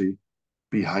urgency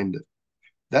behind it.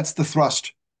 That's the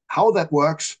thrust. How that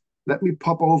works, let me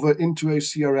pop over into a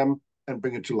CRM and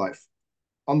bring it to life.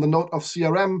 On the note of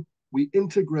CRM, we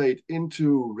integrate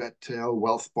into Redtail,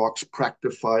 Wealthbox,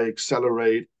 Practify,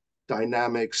 Accelerate,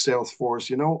 Dynamics,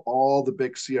 Salesforce, all the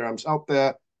big CRMs out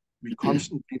there. We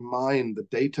constantly mine the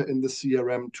data in the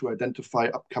CRM to identify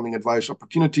upcoming advice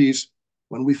opportunities.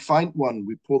 When we find one,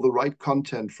 we pull the right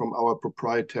content from our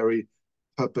proprietary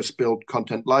purpose-built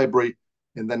content library,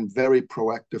 and then very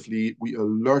proactively, we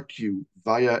alert you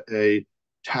via a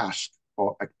task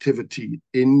or activity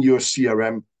in your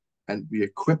CRM, and we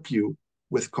equip you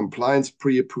with compliance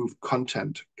pre-approved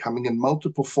content coming in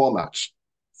multiple formats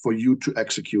for you to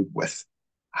execute with.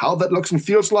 How that looks and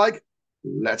feels like,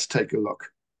 let's take a look.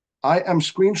 I am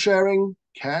screen sharing.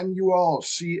 Can you all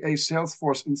see a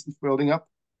Salesforce instance building up?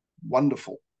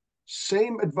 Wonderful.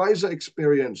 Same advisor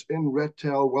experience in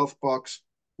Redtail, Wealthbox,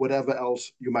 whatever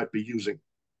else you might be using.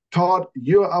 Todd,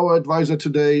 you're our advisor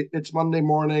today. It's Monday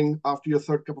morning. After your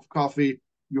third cup of coffee,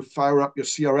 you fire up your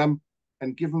CRM.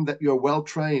 And given that you're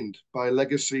well-trained by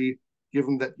legacy,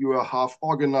 given that you are half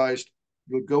organized,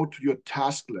 you'll go to your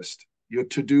task list, your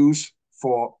to-dos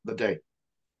for the day.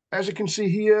 As you can see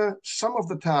here, some of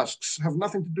the tasks have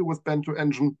nothing to do with Bento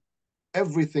Engine,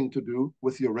 everything to do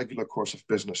with your regular course of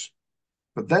business.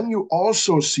 But then you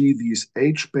also see these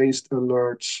age-based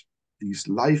alerts, these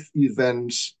life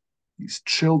events, these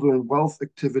children wealth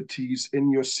activities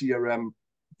in your CRM.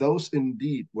 Those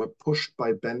indeed were pushed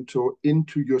by Bento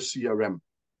into your CRM,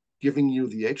 giving you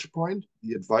the age point,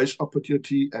 the advice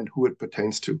opportunity, and who it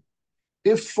pertains to.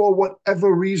 If for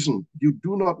whatever reason you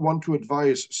do not want to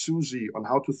advise Susie on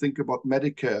how to think about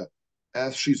Medicare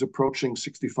as she's approaching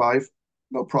 65,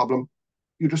 no problem.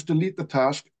 You just delete the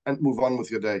task and move on with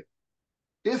your day.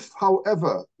 If,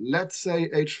 however, let's say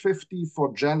age 50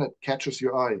 for Janet catches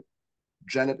your eye,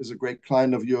 Janet is a great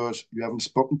client of yours, you haven't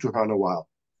spoken to her in a while,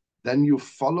 then you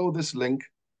follow this link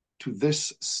to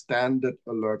this standard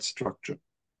alert structure.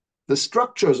 The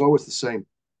structure is always the same.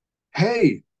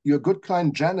 Hey, your good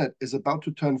client Janet is about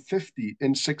to turn 50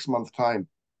 in 6 months' time.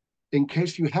 In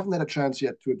case you haven't had a chance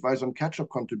yet to advise on catch-up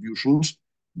contributions,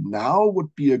 now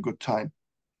would be a good time.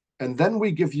 And then we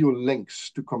give you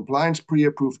links to compliance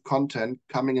pre-approved content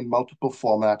coming in multiple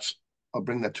formats. I'll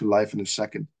bring that to life in a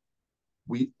second.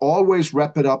 We always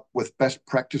wrap it up with best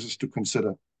practices to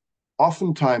consider.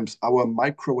 Oftentimes, our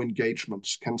micro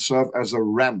engagements can serve as a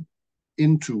ramp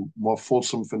into more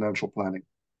fulsome financial planning.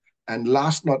 And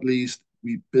last not least,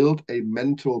 we build a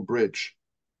mental bridge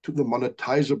to the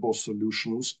monetizable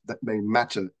solutions that may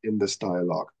matter in this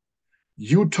dialogue.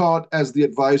 You, Todd, as the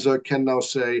advisor, can now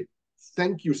say,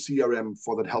 thank you, CRM,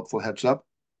 for that helpful heads up.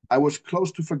 I was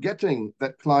close to forgetting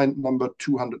that client number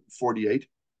 248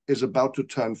 is about to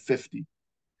turn 50.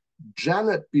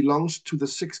 Janet belongs to the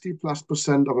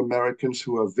 60+% of Americans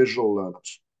who are visual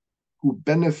learners, who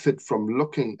benefit from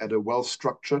looking at a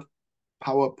well-structured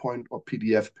PowerPoint or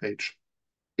PDF page.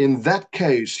 In that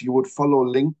case, you would follow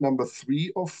link number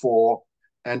 3 or 4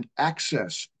 and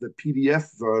access the PDF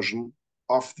version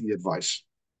of the advice.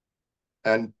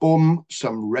 And boom,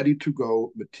 some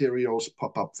ready-to-go materials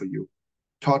pop up for you.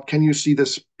 Todd, can you see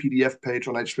this PDF page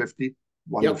on age 50?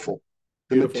 Wonderful.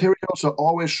 Yep. The materials are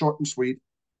always short and sweet,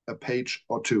 a page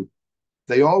or two.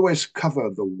 They always cover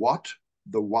the what,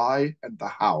 the why, and the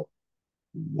how.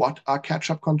 What are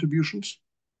catch-up contributions?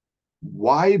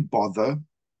 Why bother?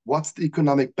 What's the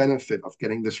economic benefit of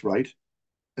getting this right?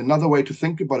 Another way to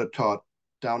think about it, Todd,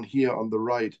 down here on the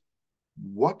right,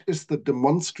 what is the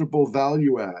demonstrable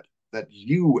value add that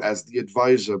you as the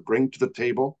advisor bring to the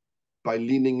table by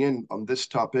leaning in on this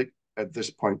topic at this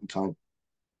point in time?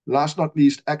 Last not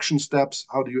least, action steps.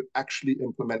 How do you actually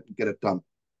implement and get it done?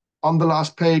 On the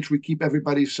last page, we keep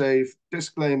everybody safe,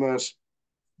 disclaimers,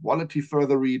 quality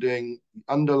further reading, the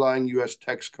underlying US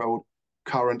tax code,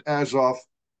 current as of,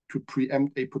 to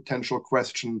preempt a potential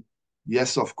question.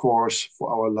 Yes, of course,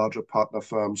 for our larger partner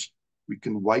firms, we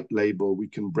can white label, we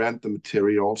can brand the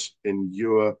materials in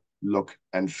your look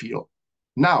and feel.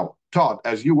 Now, Todd,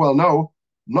 as you well know,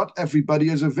 not everybody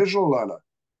is a visual learner.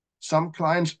 Some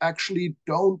clients actually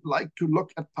don't like to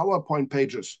look at PowerPoint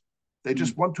pages. They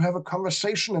just want to have a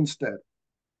conversation instead.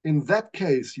 In that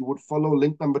case, you would follow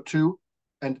link number 2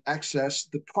 and access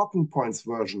the talking points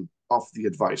version of the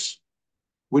advice,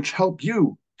 which help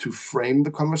you to frame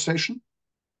the conversation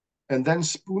and then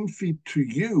spoon feed to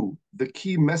you the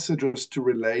key messages to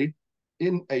relay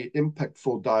in a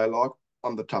impactful dialogue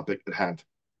on the topic at hand.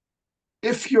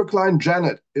 If your client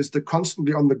Janet is the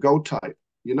constantly on the go type,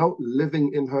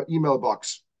 living in her email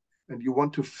box, and you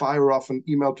want to fire off an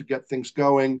email to get things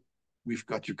going, we've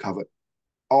got you covered.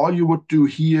 All you would do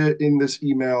here in this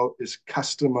email is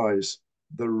customize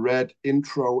the red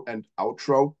intro and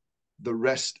outro. The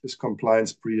rest is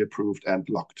compliance pre-approved and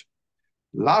locked.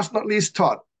 Last not least,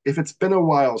 Todd, if it's been a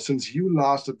while since you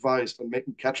last advised on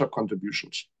making catch-up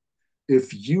contributions,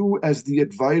 if you as the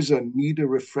advisor need a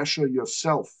refresher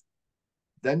yourself,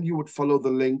 then you would follow the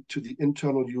link to the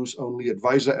internal use only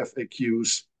advisor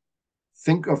FAQs.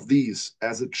 Think of these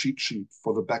as a cheat sheet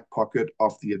for the back pocket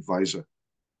of the advisor.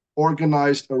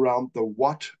 Organized around the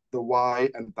what, the why,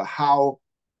 and the how.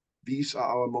 These are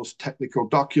our most technical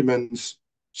documents,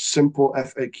 simple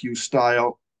FAQ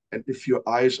style. And if your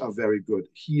eyes are very good,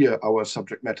 here our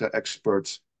subject matter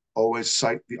experts always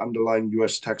cite the underlying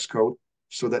US tax code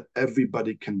so that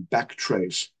everybody can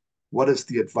backtrace what is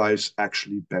the advice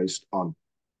actually based on.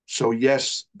 So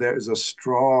yes, there is a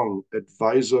strong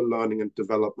advisor learning and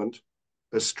development,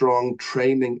 a strong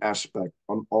training aspect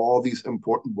on all these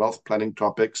important wealth planning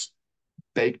topics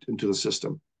baked into the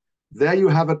system. There you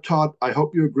have it, Todd. I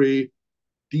hope you agree.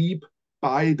 Deep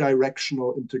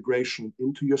bi-directional integration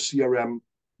into your CRM,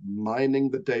 mining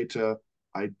the data,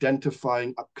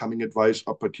 identifying upcoming advice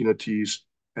opportunities,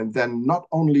 and then not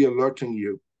only alerting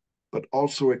you, but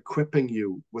also equipping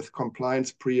you with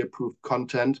compliance pre-approved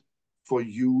content for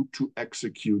you to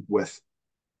execute with.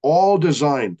 All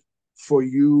designed for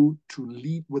you to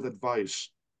lead with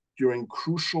advice during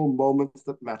crucial moments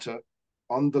that matter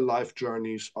on the life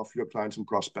journeys of your clients and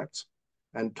prospects.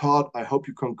 And Todd, I hope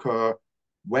you concur,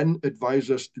 when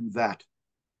advisors do that,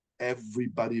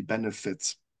 everybody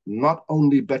benefits. Not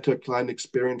only better client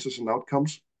experiences and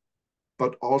outcomes,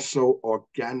 but also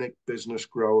organic business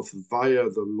growth via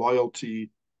the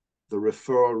loyalty, the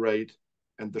referral rate,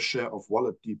 and the share of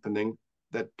wallet deepening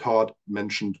that Todd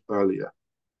mentioned earlier.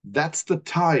 That's the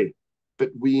tie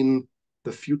between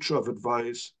the future of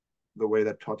advice, the way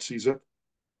that Todd sees it,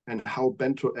 and how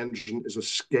Bento Engine is a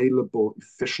scalable,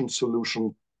 efficient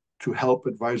solution to help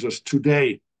advisors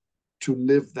today to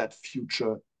live that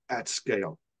future at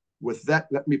scale. With that,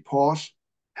 let me pause,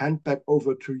 hand back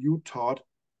over to you, Todd,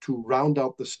 to round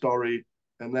out the story,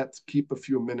 and let's keep a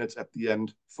few minutes at the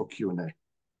end for Q&A.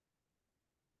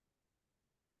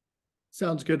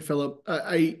 Sounds good, Philip.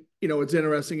 What's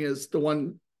interesting is the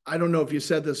one, I don't know if you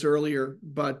said this earlier,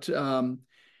 but,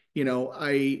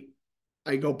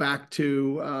 I go back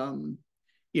to,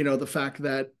 the fact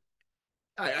that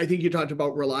I think you talked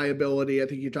about reliability. I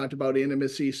think you talked about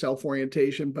intimacy,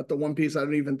 self-orientation, but the one piece I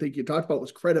don't even think you talked about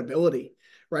was credibility,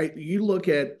 right? You look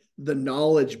at the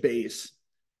knowledge base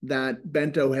that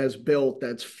Bento has built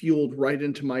that's fueled right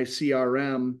into my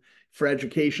CRM for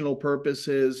educational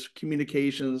purposes,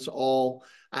 communications, all.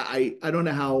 I don't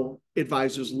know how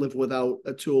advisors live without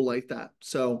a tool like that.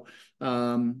 So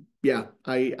yeah,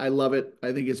 I love it.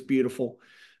 I think it's beautiful.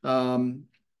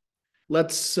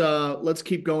 Let's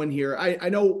keep going here. I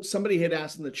know somebody had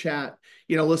asked in the chat,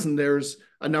 listen, there's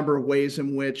a number of ways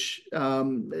in which, they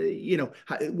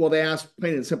asked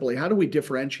plain and simply, how do we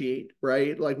differentiate,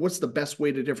 right? Like, what's the best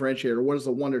way to differentiate, or what is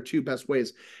the one or two best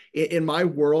ways? In my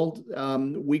world,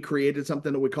 we created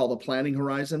something that we call the planning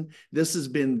horizon. This has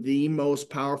been the most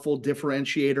powerful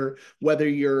differentiator, whether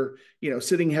you're,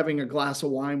 sitting having a glass of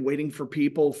wine, waiting for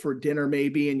people for dinner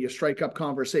maybe, and you strike up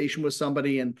conversation with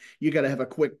somebody and you got to have a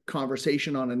quick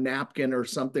conversation on a napkin or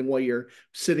something while you're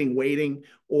sitting waiting,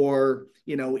 or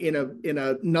in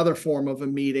another form of a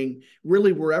meeting.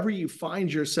 Really, wherever you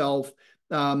find yourself,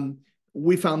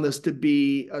 we found this to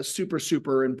be a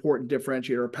super important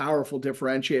differentiator, a powerful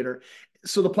differentiator.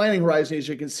 So the planning horizon, as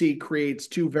you can see, creates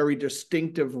two very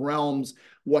distinctive realms: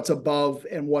 what's above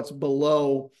and what's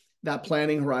below that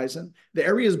planning horizon. The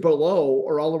areas below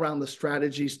are all around the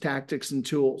strategies, tactics, and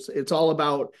tools. It's all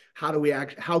about how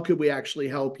could we actually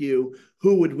help you?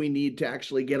 Who would we need to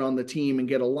actually get on the team and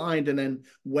get aligned? And then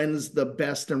when's the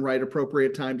best and right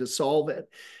appropriate time to solve it?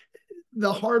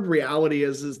 The hard reality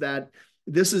is that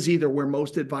this is either where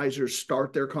most advisors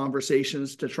start their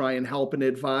conversations to try and help and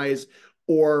advise,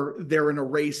 or they're in a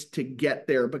race to get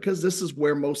there, because this is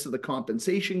where most of the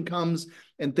compensation comes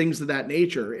and things of that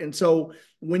nature. And so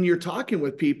when you're talking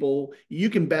with people, you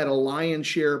can bet a lion's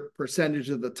share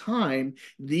percentage of the time,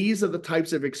 these are the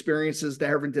types of experiences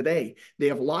they're having today. They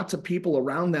have lots of people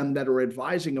around them that are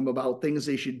advising them about things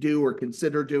they should do or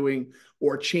consider doing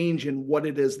or change in what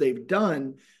it is they've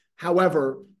done.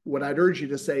 However, what I'd urge you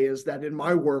to say is that in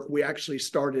my work, we actually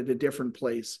start at a different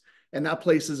place, and that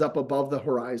place is up above the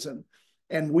horizon.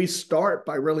 And we start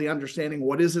by really understanding,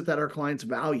 what is it that our clients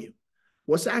value?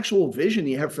 What's the actual vision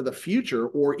you have for the future,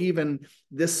 or even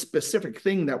this specific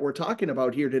thing that we're talking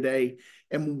about here today?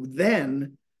 And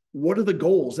then what are the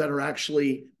goals that are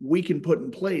actually we can put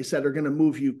in place that are going to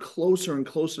move you closer and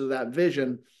closer to that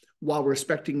vision while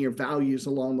respecting your values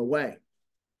along the way?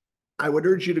 I would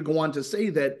urge you to go on to say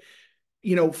that,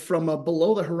 from a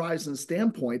below the horizon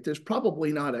standpoint, there's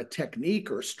probably not a technique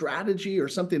or strategy or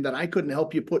something that I couldn't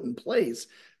help you put in place.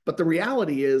 But the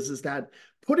reality is that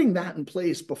putting that in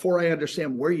place before I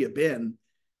understand where you've been,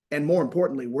 and more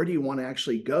importantly, where do you want to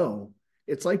actually go?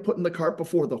 It's like putting the cart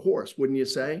before the horse, wouldn't you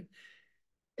say?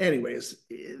 Anyways,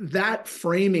 that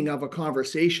framing of a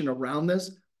conversation around this,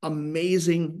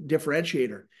 amazing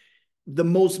differentiator. The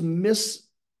most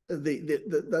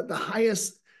the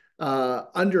highest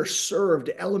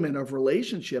underserved element of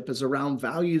relationship is around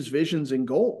values, visions, and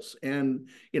goals. And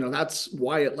that's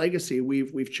why at Legacy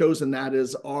we've chosen that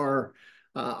as our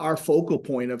focal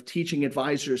point of teaching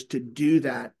advisors to do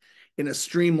that in a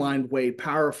streamlined way,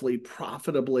 powerfully,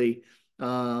 profitably,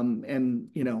 and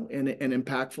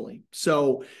impactfully.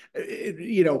 So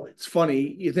it's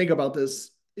funny, you think about this,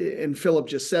 and Philipp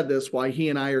just said this, why he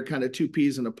and I are kind of two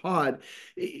peas in a pod.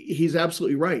 He's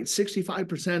absolutely right.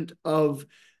 65% of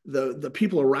the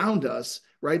people around us,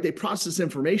 right, they process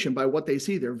information by what they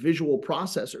see. They're visual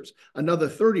processors. Another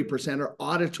 30% are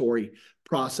auditory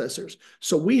processors.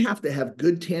 So we have to have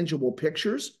good tangible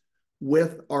pictures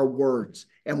with our words.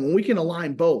 And when we can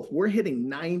align both, we're hitting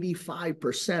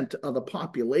 95% of the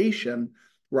population,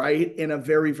 right, in a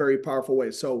very, very powerful way.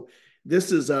 So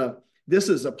this is a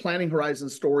planning horizon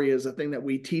story, is a thing that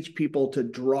we teach people to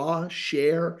draw,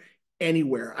 share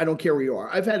anywhere. I don't care where you are.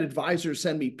 I've had advisors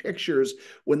send me pictures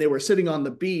when they were sitting on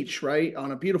the beach, right,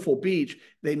 on a beautiful beach.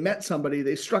 They met somebody,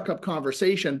 they struck up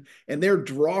conversation, and they're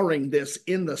drawing this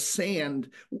in the sand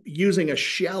using a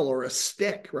shell or a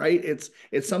stick, right? It's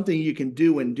something you can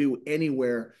do and do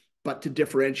anywhere, but to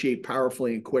differentiate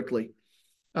powerfully and quickly.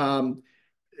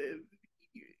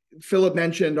 Philipp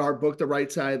mentioned our book, The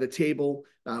Right Side of the Table.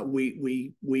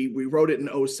 We wrote it in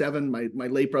 2007. My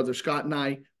late brother Scott and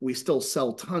I, we still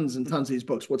sell tons and tons of these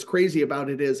books. What's crazy about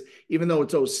it is, even though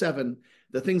it's 2007,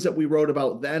 the things that we wrote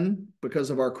about then,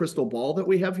 because of our crystal ball that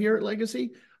we have here at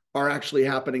Legacy, are actually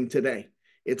happening today.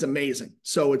 It's amazing.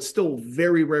 So it's still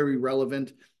very, very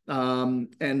relevant. And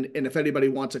if anybody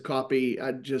wants a copy,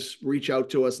 just reach out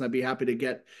to us and I'd be happy to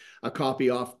get a copy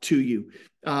off to you.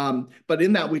 But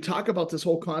in that, we talk about this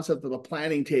whole concept of the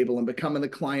planning table and becoming the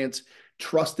client's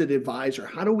trusted advisor.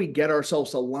 How do we get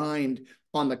ourselves aligned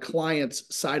on the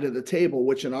client's side of the table,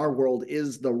 which in our world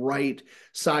is the right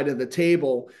side of the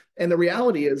table? And the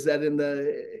reality is that in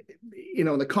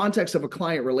the context of a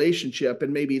client relationship,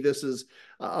 and maybe this is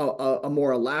a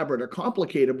more elaborate or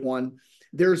complicated one,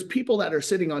 there's people that are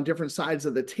sitting on different sides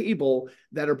of the table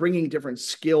that are bringing different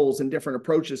skills and different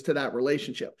approaches to that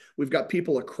relationship. We've got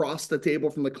people across the table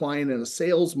from the client in a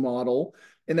sales model,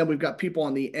 and then we've got people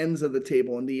on the ends of the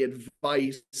table in the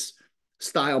advice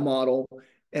style model.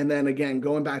 And then again,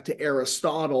 going back to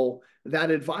Aristotle,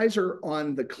 that advisor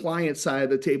on the client side of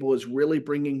the table is really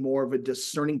bringing more of a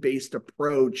discerning-based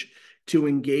approach to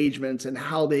engagements and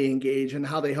how they engage and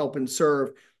how they help and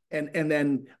serve. And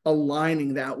then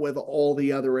aligning that with all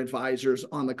the other advisors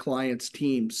on the client's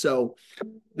team. So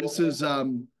this is a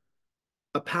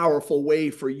powerful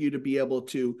way for you to be able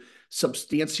to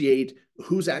substantiate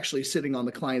who's actually sitting on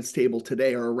the client's table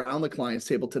today or around the client's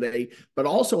table today, but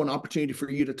also an opportunity for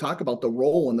you to talk about the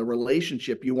role and the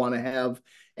relationship you want to have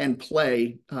and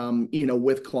play,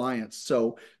 with clients.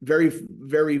 So very,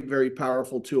 very, very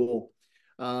powerful tool.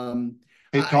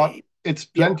 Hey, Todd, it's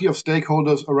Yeah, plenty of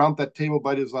stakeholders around that table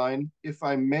by design. If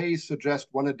I may suggest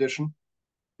one addition,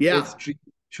 yeah, it's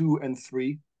G2 and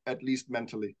 3, at least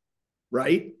mentally.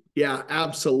 right. Yeah,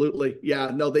 absolutely.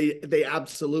 Yeah, no, they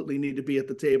absolutely need to be at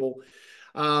the table.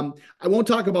 I won't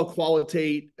talk about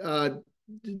Qualitate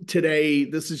today.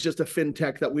 This is just a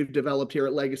fintech that we've developed here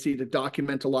at Legacy to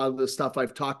document a lot of the stuff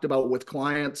I've talked about with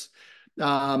clients.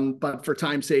 But for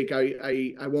time's sake,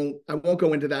 I won't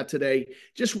go into that today.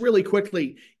 Just really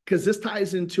quickly, because this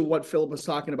ties into what Philipp was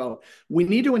talking about. We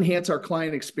need to enhance our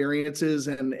client experiences,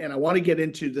 and I want to get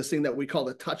into this thing that we call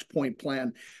the touch point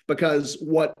plan, because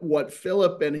what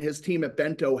Philipp and his team at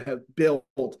Bento have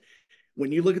built,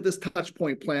 when you look at this touch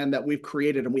point plan that we've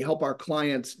created and we help our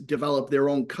clients develop their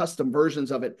own custom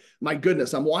versions of it, my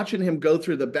goodness, I'm watching him go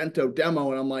through the Bento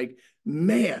demo and I'm like,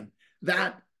 man,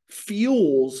 that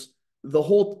fuels the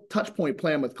whole touch point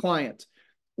plan with clients.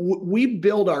 We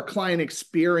build our client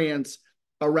experience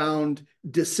around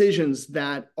decisions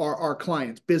that our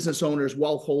clients, business owners,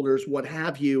 wealth holders, what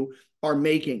have you, are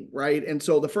making, right? And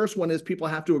so the first one is people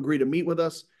have to agree to meet with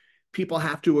us. People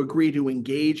have to agree to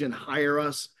engage and hire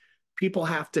us. People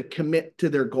have to commit to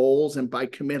their goals. And by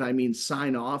commit, I mean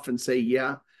sign off and say,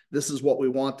 yeah, this is what we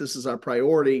want. This is our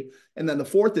priority. And then the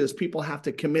fourth is people have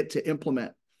to commit to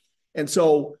implement. And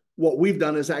so what we've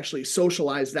done is actually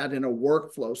socialize that in a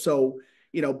workflow. So,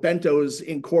 Bento's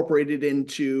incorporated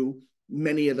into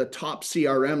many of the top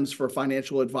CRMs for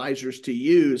financial advisors to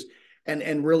use.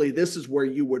 And really, this is where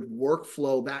you would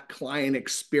workflow that client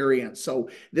experience. So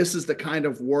this is the kind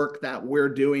of work that we're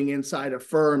doing inside of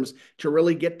firms to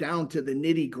really get down to the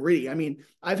nitty gritty. I mean,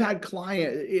 I've had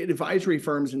client advisory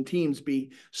firms and teams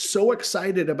be so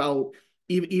excited about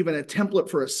even a template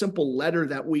for a simple letter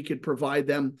that we could provide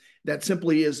them that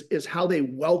simply is how they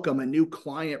welcome a new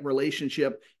client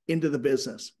relationship into the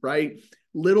business, right?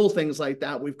 Little things like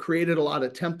that. We've created a lot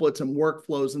of templates and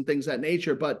workflows and things of that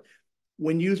nature, but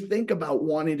when you think about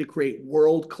wanting to create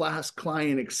world-class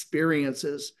client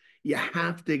experiences, you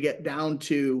have to get down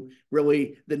to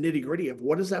really the nitty-gritty of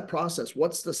what is that process?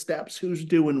 What's the steps? Who's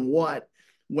doing what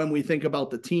when we think about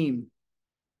the team?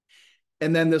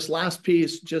 And then this last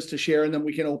piece, just to share, and then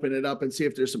we can open it up and see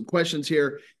if there's some questions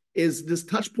here, is this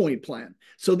touch point plan.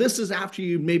 So this is after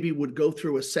you maybe would go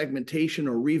through a segmentation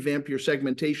or revamp your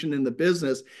segmentation in the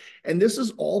business. And this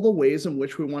is all the ways in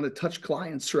which we want to touch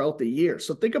clients throughout the year.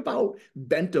 So think about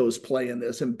Bento's play in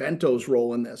this and Bento's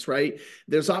role in this, right?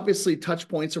 There's obviously touch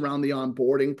points around the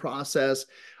onboarding process,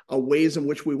 ways in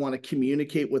which we want to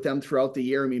communicate with them throughout the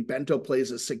year. I mean, Bento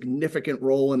plays a significant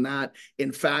role in that.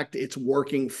 In fact, it's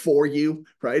working for you,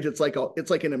 right? It's like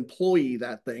an employee,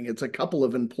 that thing. It's a couple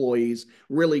of employees,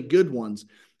 really good ones.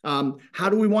 How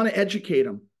do we want to educate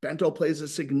them? Bento plays a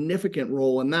significant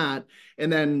role in that.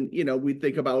 And then, we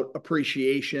think about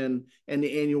appreciation and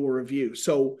the annual review.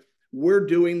 So we're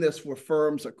doing this for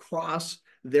firms across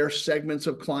their segments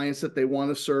of clients that they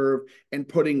want to serve and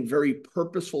putting very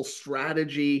purposeful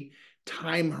strategy,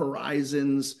 time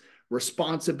horizons,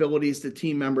 responsibilities to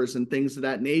team members and things of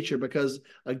that nature. Because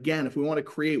again, if we want to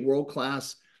create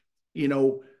world-class,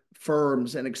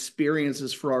 firms and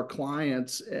experiences for our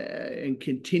clients and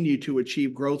continue to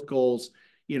achieve growth goals,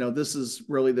 this is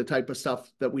really the type of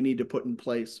stuff that we need to put in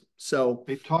place. So,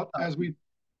 hey, Todd, as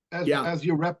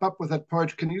you wrap up with that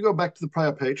part, can you go back to the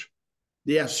prior page?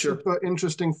 Yes, sure. Super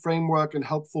interesting framework and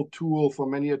helpful tool for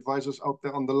many advisors out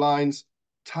there on the lines,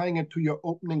 tying it to your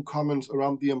opening comments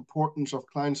around the importance of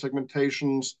client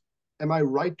segmentations. Am I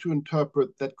right to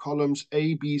interpret that columns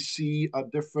A, B, C are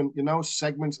different,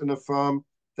 segments in a firm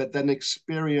that then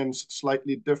experience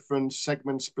slightly different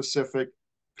segment-specific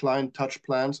client touch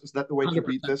plans? Is that the way 100%. to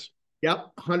read this? Yep,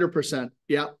 100%.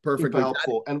 Yeah, perfectly. Super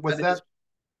helpful. And with that,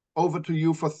 over to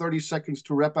you for 30 seconds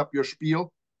to wrap up your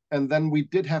spiel. And then we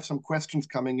did have some questions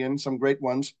coming in, some great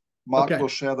ones. Mark will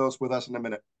share those with us in a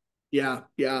minute. Yeah.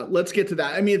 Let's get to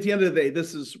that. I mean, at the end of the day,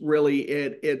 this is really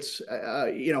it. It's,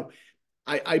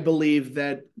 I believe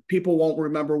that people won't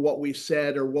remember what we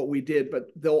said or what we did, but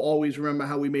they'll always remember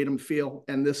how we made them feel.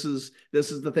 And this is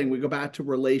the thing. We go back to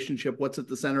relationship. What's at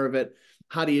the center of it?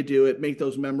 How do you do it? Make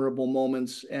those memorable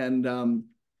moments. And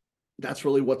that's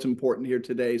really what's important here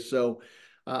today. So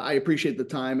I appreciate the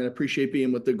time and appreciate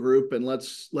being with the group. And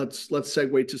let's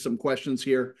segue to some questions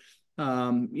here,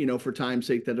 for time's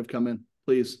sake that have come in,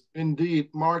 please. Indeed.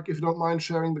 Mark, if you don't mind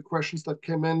sharing the questions that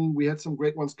came in, we had some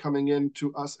great ones coming in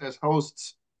to us as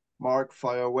hosts. Mark,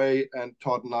 fire away, and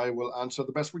Todd and I will answer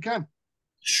the best we can.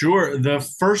 Sure. The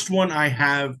first one I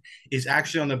have is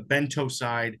actually on the Bento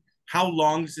side. How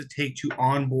long does it take to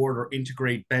onboard or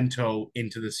integrate Bento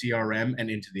into the CRM and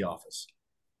into the office?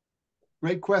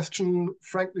 Great question.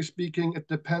 Frankly speaking, it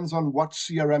depends on what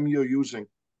CRM you're using.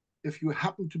 If you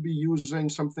happen to be using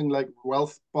something like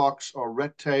Wealthbox or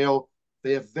Redtail,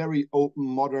 they have very open,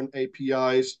 modern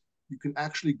APIs. You can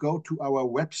actually go to our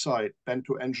website,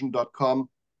 bentoengine.com,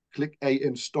 click a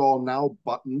Install Now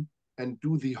button, and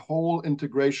do the whole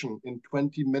integration in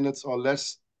 20 minutes or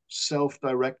less,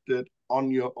 self-directed on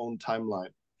your own timeline.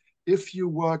 If you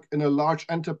work in a large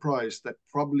enterprise that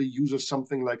probably uses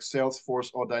something like Salesforce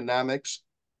or Dynamics,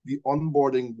 the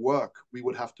onboarding work we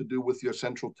would have to do with your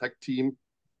central tech team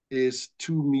is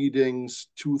 2 meetings,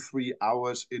 3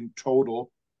 hours in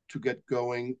total to get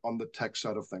going on the tech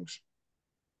side of things.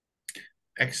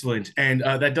 Excellent. And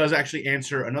that does actually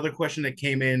answer another question that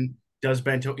came in. Does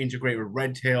Bento integrate with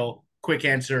Redtail? Quick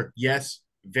answer, yes.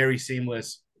 Very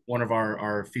seamless. One of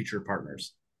our featured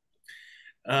partners.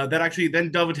 That actually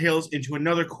then dovetails into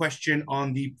another question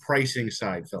on the pricing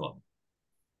side, Philipp.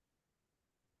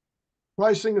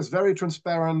 Pricing is very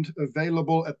transparent,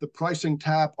 available at the pricing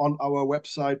tab on our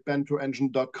website,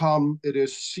 bentoengine.com. It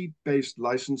is seat-based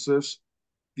licenses.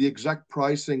 The exact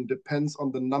pricing depends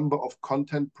on the number of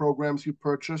content programs you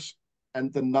purchase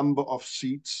and the number of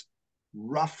seats.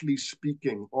 Roughly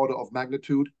speaking, order of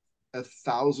magnitude,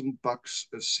 $1,000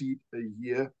 a seat a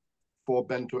year for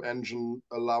Bento Engine,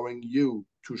 allowing you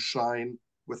to shine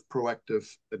with proactive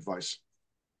advice.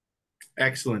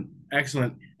 Excellent.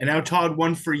 Excellent. And now, Todd,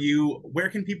 one for you. Where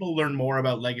can people learn more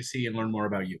about Legacy and learn more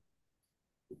about you?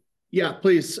 Yeah,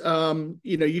 please.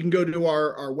 You can go to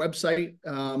our website,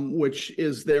 which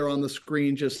is there on the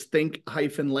screen, just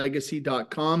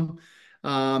think-legacy.com.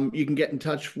 You can get in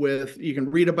touch you can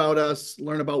read about us,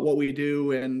 learn about what we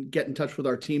do, and get in touch with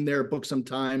our team there, book some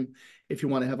time if you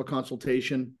want to have a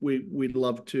consultation. We'd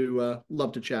love to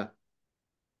chat.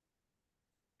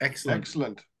 Excellent.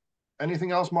 Excellent.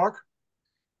 Anything else, Mark?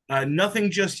 Nothing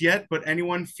just yet, but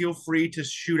anyone feel free to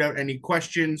shoot out any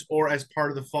questions, or as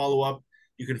part of the follow-up,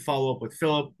 you can follow up with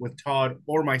Philipp, with Todd,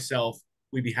 or myself.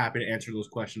 We'd be happy to answer those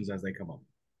questions as they come up.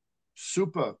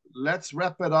 Super. Let's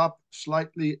wrap it up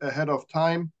slightly ahead of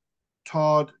time.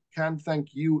 Todd, can't thank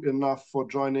you enough for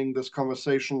joining this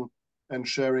conversation and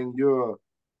sharing your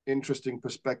interesting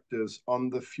perspectives on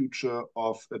the future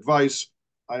of advice.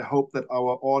 I hope that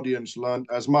our audience learned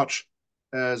as much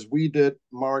as we did.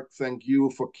 Mark, thank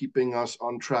you for keeping us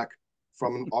on track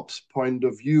from an ops point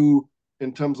of view.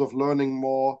 In terms of learning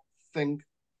more,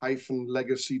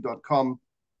 think-legacy.com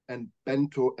and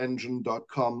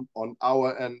bentoengine.com on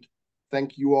our end.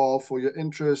 Thank you all for your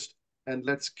interest, and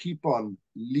let's keep on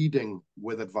leading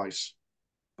with advice.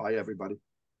 Bye, everybody.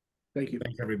 Thank you.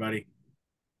 Thanks, everybody.